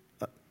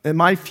and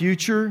my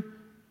future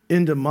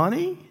into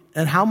money,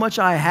 and how much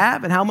I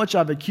have, and how much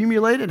I've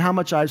accumulated, and how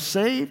much I've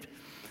saved,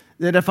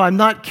 that if I'm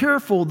not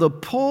careful, the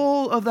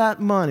pull of that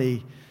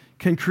money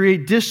can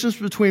create distance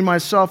between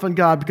myself and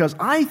God, because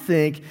I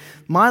think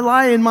my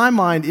lie in my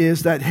mind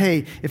is that,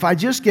 hey, if I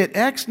just get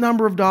X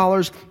number of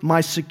dollars,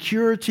 my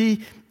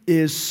security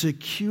is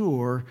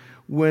secure,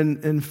 when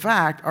in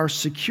fact our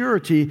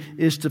security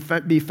is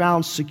to be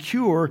found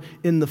secure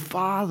in the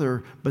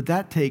Father, but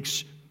that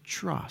takes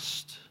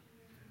trust.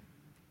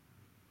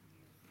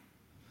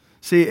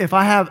 See, if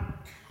I have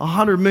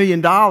 $100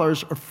 million or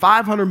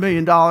 $500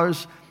 million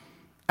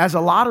as a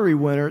lottery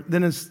winner,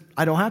 then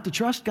I don't have to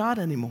trust God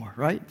anymore,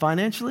 right?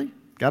 Financially,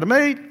 got it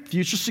made,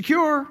 future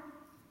secure.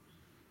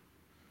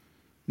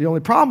 The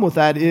only problem with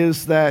that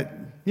is that,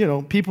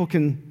 people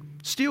can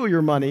steal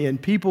your money and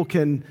people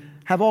can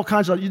have all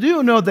kinds of... You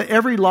do know that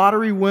every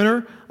lottery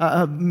winner,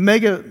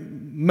 mega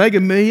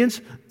millions,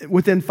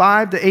 within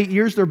 5 to 8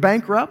 years, they're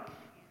bankrupt?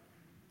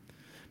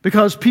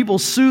 Because people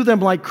sue them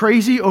like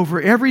crazy over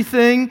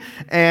everything,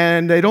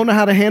 and they don't know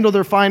how to handle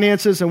their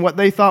finances, and what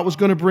they thought was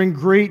going to bring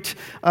great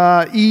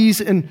ease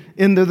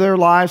into their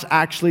lives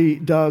actually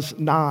does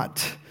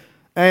not.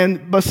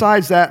 And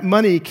besides that,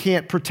 money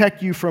can't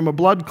protect you from a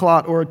blood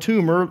clot or a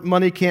tumor.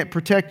 Money can't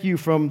protect you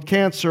from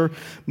cancer.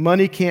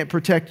 Money can't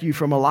protect you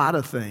from a lot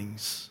of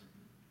things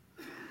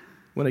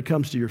when it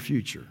comes to your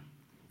future.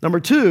 Number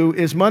 2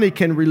 is money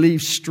can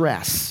relieve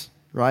stress,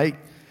 right?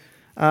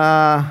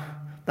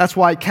 That's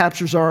why it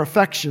captures our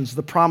affections,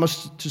 the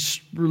promise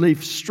to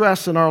relieve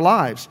stress in our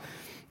lives.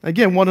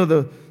 Again, one of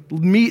the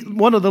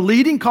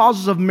leading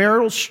causes of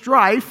marital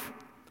strife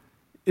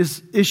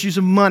is issues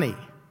of money,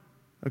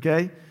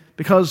 okay?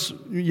 Because,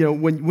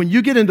 when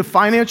you get into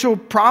financial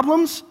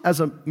problems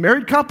as a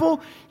married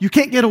couple, you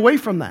can't get away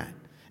from that.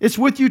 It's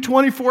with you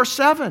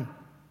 24/7.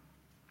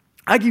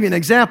 I'll give you an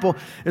example.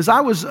 As I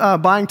was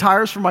buying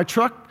tires for my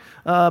truck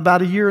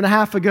about a year and a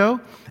half ago,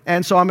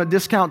 and so I'm at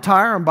Discount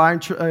Tire. I'm buying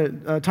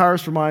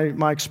tires for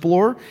my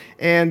Explorer.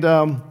 And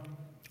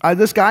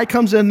this guy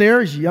comes in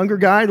there. He's a younger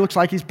guy. Looks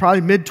like he's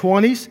probably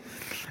mid-20s.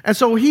 And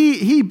so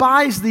he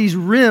buys these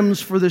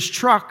rims for this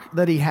truck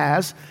that he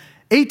has.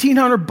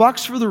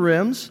 $1,800 for the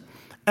rims.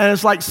 And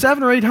it's like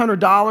 $700 or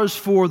 $800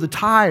 for the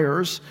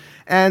tires.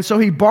 And so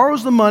he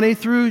borrows the money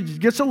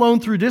gets a loan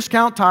through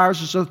Discount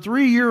Tires. It's a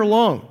 3-year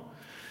loan.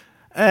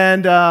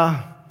 And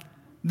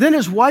then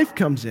his wife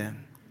comes in.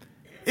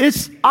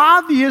 It's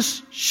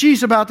obvious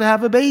she's about to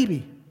have a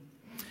baby.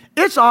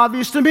 It's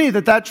obvious to me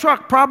that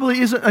truck probably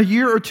isn't a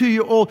year or 2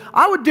 year old.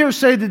 I would dare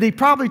say that he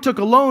probably took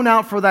a loan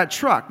out for that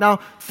truck. Now,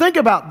 think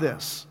about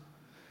this.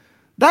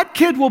 That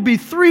kid will be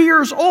 3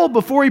 years old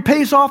before he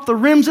pays off the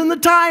rims and the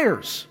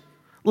tires,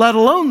 let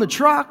alone the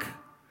truck.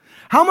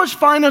 How much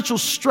financial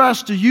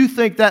stress do you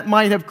think that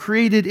might have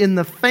created in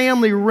the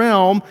family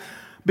realm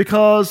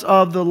because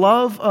of the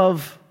love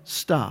of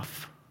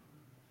stuff?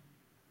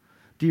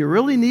 Do you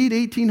really need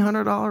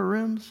 $1,800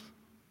 rims?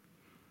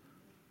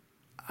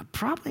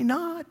 Probably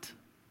not.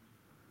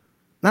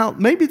 Now,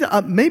 maybe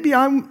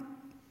I'm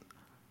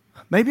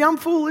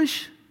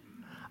foolish.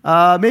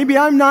 Maybe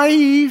I'm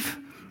naive.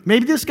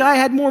 Maybe this guy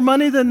had more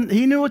money than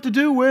he knew what to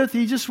do with.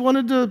 He just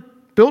wanted to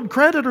build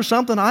credit or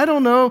something. I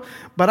don't know.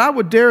 But I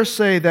would dare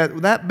say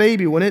that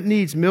baby, when it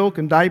needs milk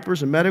and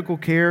diapers and medical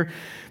care,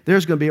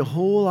 there's going to be a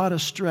whole lot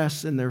of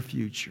stress in their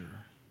future.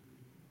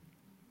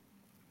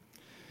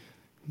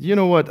 You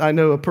know what I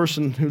know a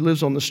person who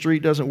lives on the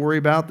street doesn't worry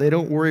about? They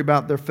don't worry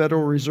about their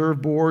Federal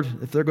Reserve Board,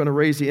 if they're going to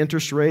raise the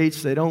interest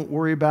rates. They don't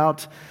worry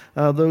about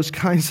those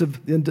kinds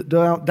of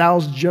Dow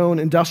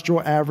Jones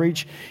Industrial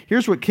Average.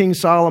 Here's what King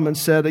Solomon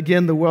said,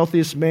 again, the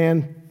wealthiest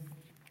man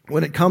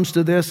when it comes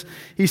to this.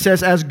 He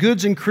says, as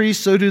goods increase,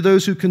 so do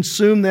those who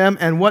consume them.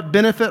 And what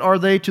benefit are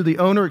they to the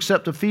owner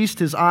except to feast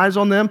his eyes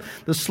on them?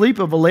 The sleep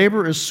of a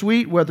laborer is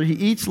sweet, whether he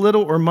eats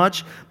little or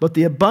much, but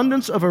the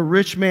abundance of a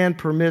rich man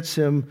permits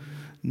him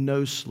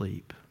no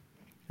sleep.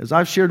 As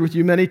I've shared with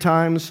you many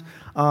times,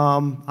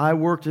 I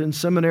worked in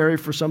seminary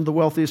for some of the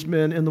wealthiest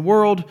men in the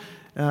world.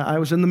 I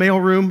was in the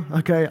mailroom.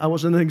 Okay, I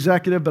wasn't an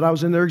executive, but I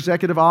was in their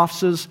executive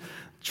offices.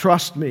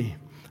 Trust me,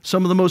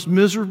 some of the most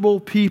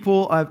miserable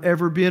people I've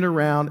ever been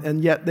around,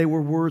 and yet they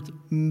were worth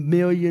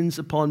millions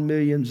upon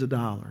millions of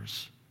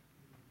dollars.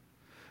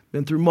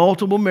 Been through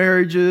multiple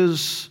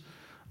marriages.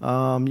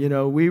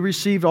 We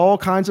received all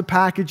kinds of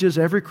packages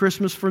every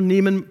Christmas from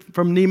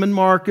Neiman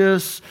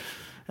Marcus.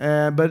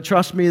 But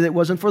trust me, that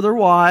wasn't for their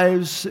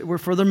wives. It were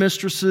for their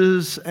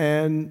mistresses,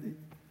 and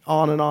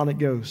on it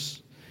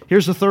goes.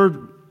 Here's the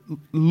third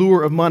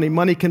lure of money.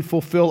 Money can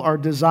fulfill our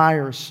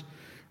desires,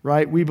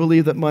 right? We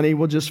believe that money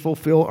will just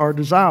fulfill our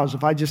desires.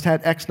 If I just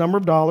had X number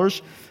of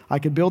dollars, I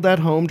could build that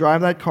home,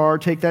 drive that car,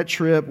 take that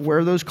trip,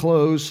 wear those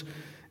clothes.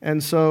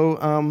 And so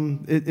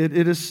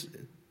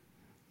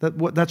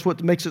that's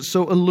what makes it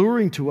so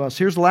alluring to us.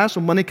 Here's the last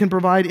one. Money can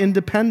provide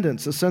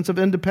independence, a sense of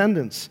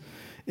independence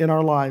in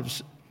our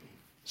lives.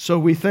 So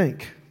we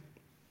think.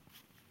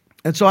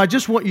 And so I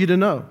just want you to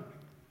know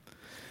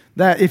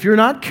that if you're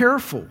not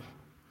careful,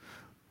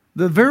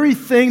 the very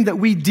thing that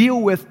we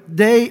deal with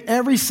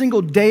every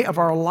single day of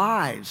our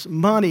lives,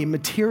 money,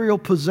 material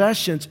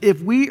possessions, if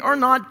we are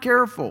not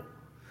careful,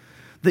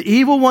 the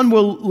evil one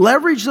will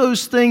leverage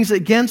those things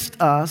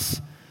against us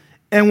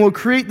and will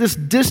create this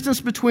distance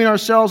between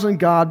ourselves and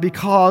God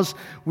because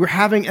we're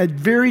having a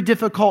very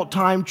difficult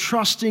time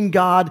trusting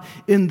God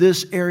in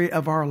this area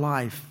of our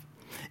life.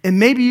 And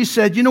maybe you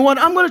said, you know what,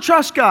 I'm going to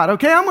trust God,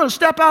 okay? I'm going to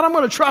step out, I'm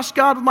going to trust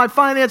God with my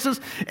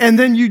finances. And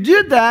then you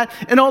did that,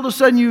 and all of a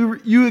sudden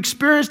you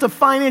experienced a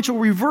financial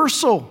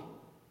reversal.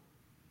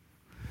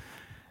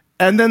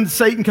 And then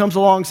Satan comes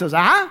along and says,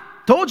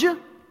 told you,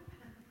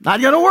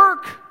 not going to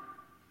work.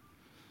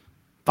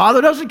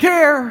 Father doesn't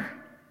care.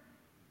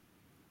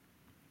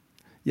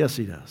 Yes,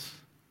 he does.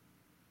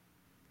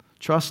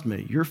 Trust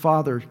me, your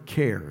Father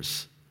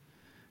cares.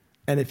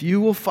 And if you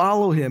will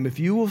follow him, if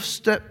you will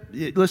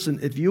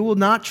if you will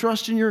not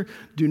trust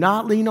do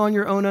not lean on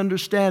your own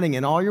understanding,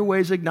 in all your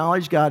ways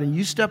acknowledge God, and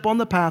you step on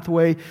the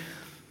pathway,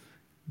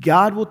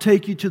 God will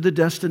take you to the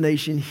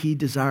destination he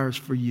desires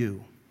for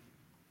you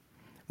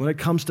when it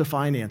comes to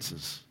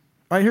finances.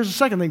 All right, here's the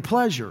second thing,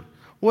 pleasure.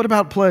 What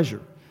about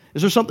pleasure?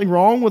 Is there something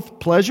wrong with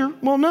pleasure?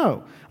 Well,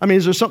 no. I mean,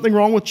 is there something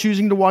wrong with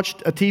choosing to watch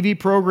a TV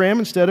program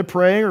instead of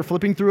praying, or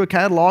flipping through a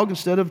catalog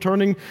instead of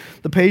turning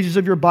the pages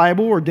of your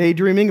Bible, or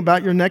daydreaming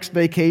about your next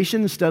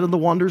vacation instead of the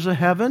wonders of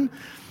heaven?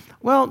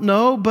 Well,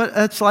 no, but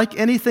it's like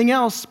anything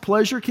else.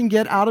 Pleasure can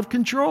get out of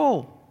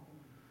control.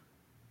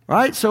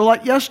 Right? So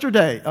like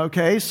yesterday,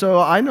 okay, so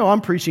I know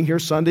I'm preaching here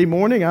Sunday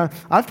morning.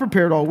 I've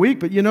prepared all week,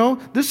 but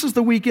this is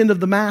the weekend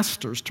of the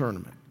Masters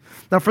tournament.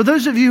 Now, for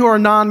those of you who are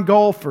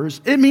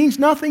non-golfers, it means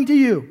nothing to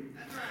you.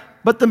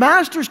 But the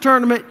Masters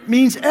tournament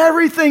means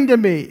everything to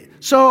me.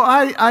 So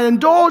I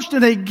indulged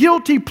in a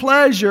guilty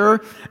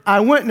pleasure. I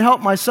went and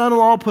helped my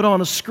son-in-law put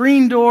on a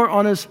screen door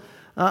on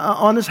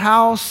his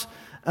house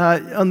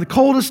on the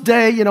coldest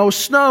day,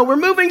 snow. We're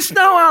moving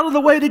snow out of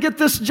the way to get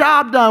this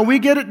job done. We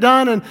get it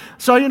done. And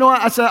so,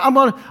 I said, I'm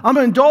going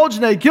to indulge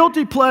in a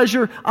guilty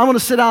pleasure. I'm going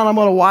to sit down. I'm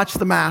going to watch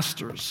the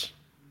Masters.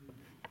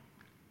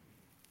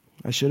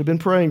 I should have been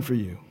praying for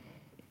you.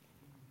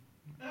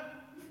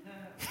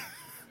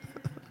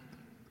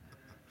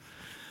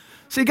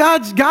 See,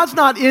 God's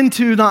not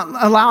into not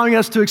allowing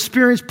us to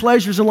experience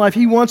pleasures in life.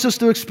 He wants us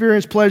to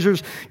experience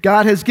pleasures.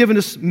 God has given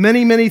us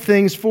many, many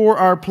things for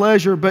our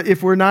pleasure. But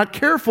if we're not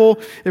careful,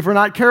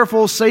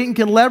 Satan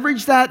can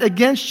leverage that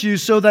against you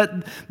so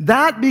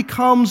that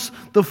becomes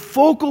the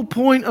focal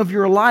point of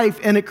your life,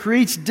 and it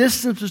creates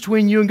distance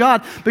between you and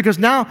God, because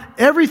now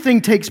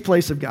everything takes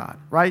place of God,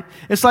 right?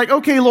 It's like,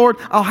 okay, Lord,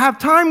 I'll have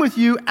time with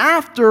you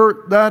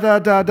after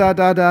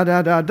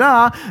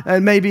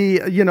and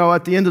maybe,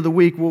 at the end of the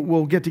week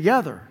we'll get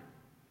together.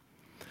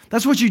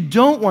 That's what you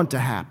don't want to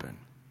happen.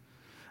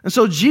 And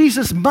so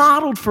Jesus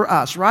modeled for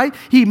us, right?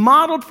 He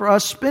modeled for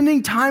us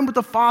spending time with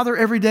the Father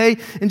every day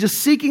and just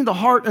seeking the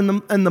heart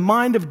and the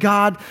mind of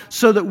God,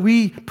 so that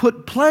we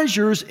put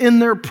pleasures in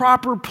their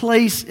proper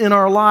place in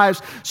our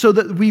lives, so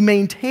that we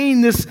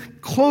maintain this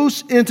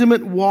close,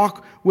 intimate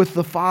walk with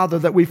the Father,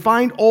 that we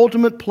find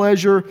ultimate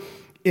pleasure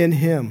in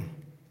Him.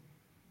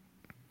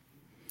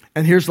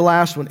 And here's the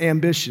last one,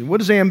 ambition. What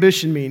does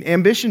ambition mean?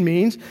 Ambition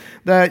means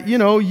that,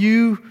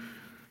 you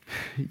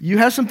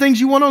have some things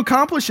you want to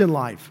accomplish in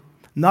life.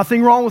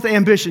 Nothing wrong with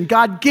ambition.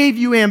 God gave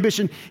you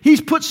ambition.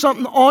 He's put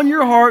something on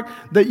your heart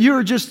that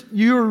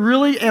you're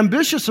really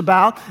ambitious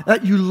about,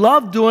 that you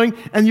love doing,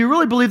 and you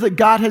really believe that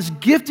God has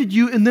gifted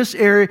you in this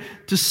area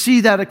to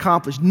see that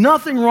accomplished.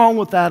 Nothing wrong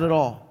with that at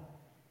all.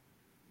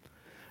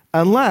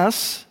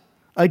 Unless,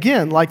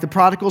 again, like the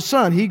prodigal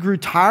son, he grew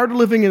tired of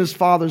living in his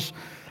father's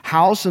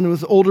house and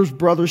with older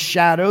brother's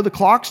shadow. The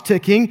clock's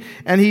ticking,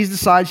 and he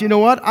decides, you know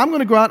what? I'm going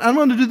to go out. I'm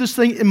going to do this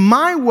thing in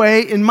my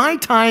way, in my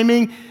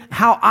timing,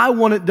 how I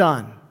want it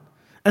done.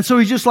 And so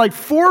he just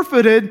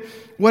forfeited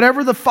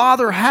whatever the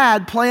Father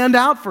had planned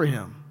out for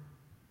him.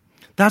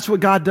 That's what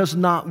God does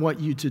not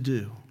want you to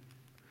do.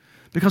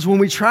 Because when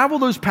we travel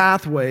those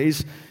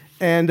pathways,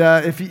 and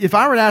if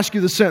I were to ask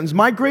you the sentence,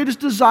 my greatest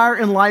desire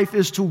in life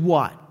is to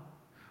what?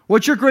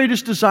 What's your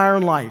greatest desire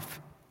in life?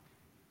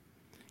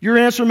 Your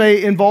answer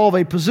may involve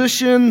a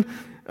position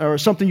or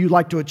something you'd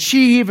like to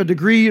achieve, a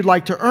degree you'd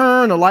like to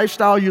earn, a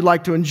lifestyle you'd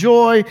like to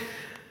enjoy.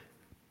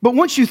 But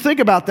once you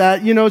think about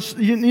that, you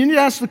need to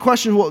ask the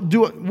question, well,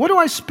 do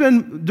I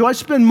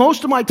spend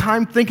most of my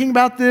time thinking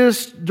about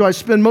this? Do I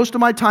spend most of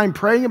my time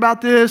praying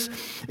about this?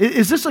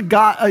 Is this a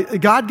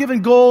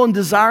God-given goal and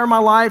desire in my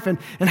life? And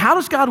how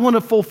does God want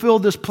to fulfill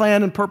this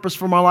plan and purpose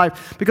for my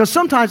life? Because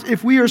sometimes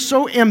if we are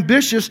so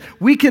ambitious,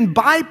 we can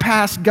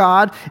bypass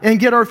God and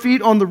get our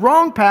feet on the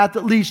wrong path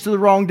that leads to the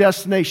wrong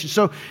destination.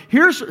 So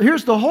here's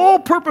the whole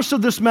purpose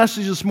of this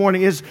message this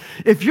morning is,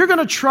 if you're going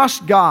to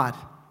trust God,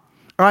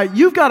 all right,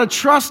 you've got to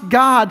trust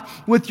God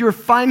with your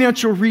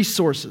financial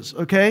resources,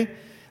 okay?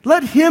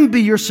 Let Him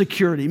be your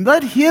security.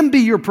 Let Him be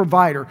your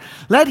provider.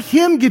 Let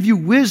Him give you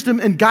wisdom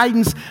and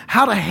guidance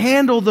how to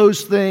handle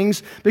those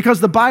things,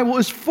 because the Bible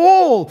is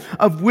full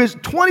of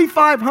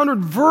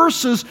 2,500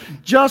 verses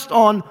just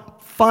on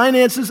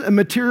finances and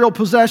material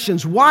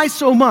possessions. Why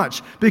so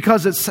much?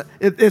 Because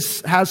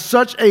it has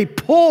such a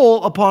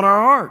pull upon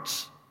our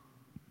hearts.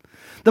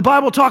 The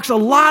Bible talks a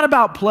lot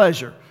about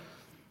pleasure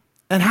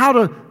and how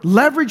to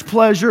leverage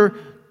pleasure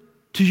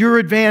to your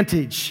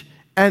advantage,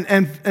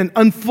 and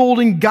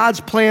unfolding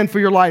God's plan for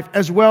your life,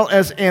 as well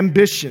as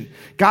ambition.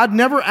 God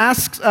never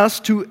asks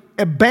us to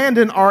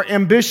abandon our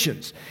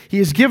ambitions. He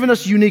has given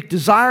us unique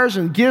desires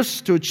and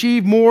gifts to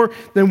achieve more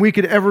than we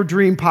could ever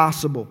dream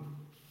possible.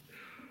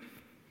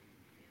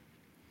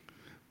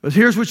 But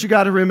here's what you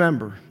got to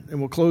remember, and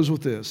we'll close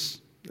with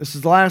this. This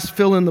is the last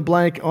fill in the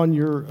blank on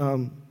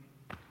your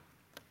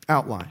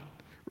outline.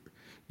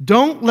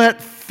 Don't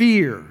let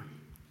fear,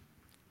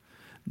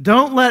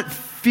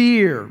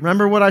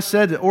 remember what I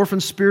said, the orphan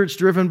spirit's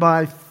driven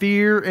by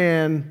fear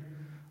and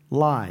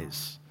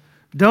lies.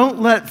 Don't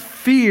let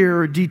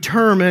fear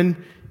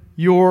determine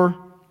your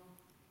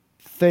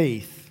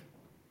faith.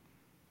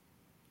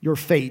 Your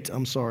fate,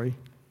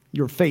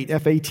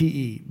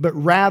 F-A-T-E. But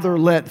rather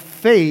let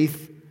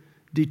faith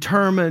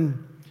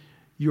determine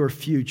your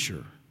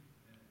future.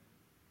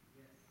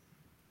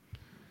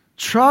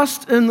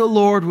 Trust in the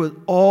Lord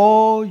with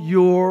all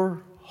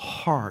your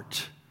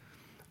heart.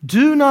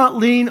 Do not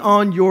lean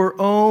on your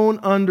own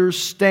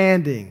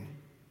understanding.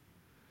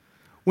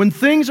 When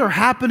things are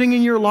happening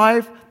in your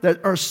life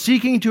that are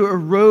seeking to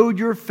erode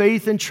your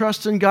faith and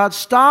trust in God,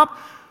 stop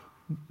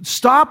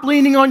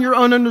leaning on your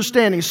own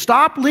understanding.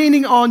 Stop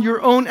leaning on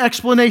your own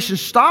explanation.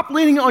 Stop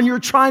leaning on your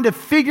trying to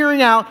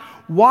figuring out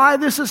why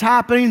this is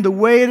happening the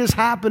way it is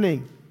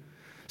happening.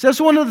 So that's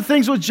one of the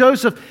things with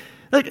Joseph.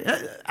 Like,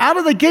 out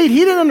of the gate, he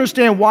didn't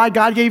understand why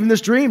God gave him this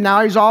dream.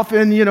 Now he's off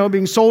in,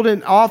 being sold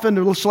off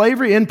into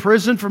slavery, in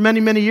prison for many,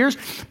 many years.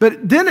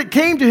 But then it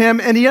came to him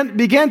and he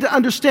began to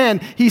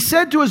understand. He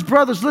said to his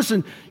brothers,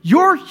 listen,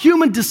 your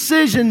human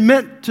decision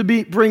meant to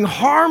bring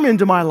harm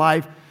into my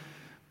life,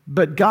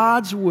 but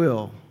God's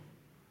will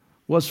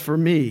was for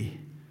me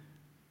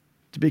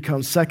to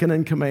become second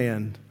in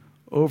command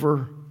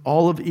over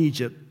all of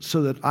Egypt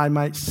so that I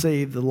might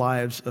save the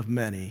lives of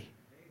many.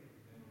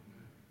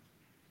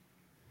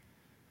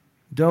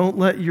 Don't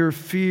let your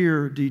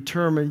fear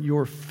determine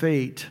your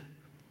fate.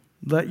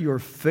 Let your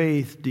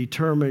faith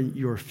determine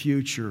your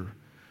future.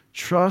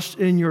 Trust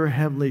in your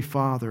Heavenly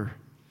Father,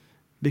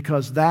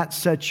 because that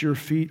sets your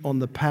feet on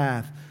the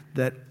path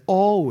that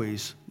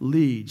always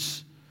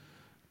leads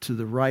to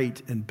the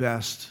right and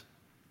best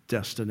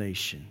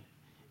destination.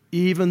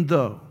 Even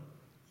though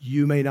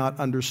you may not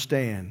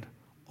understand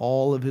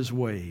all of His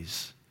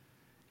ways,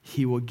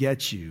 He will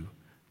get you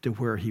to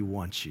where He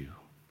wants you.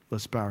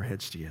 Let's bow our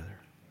heads together.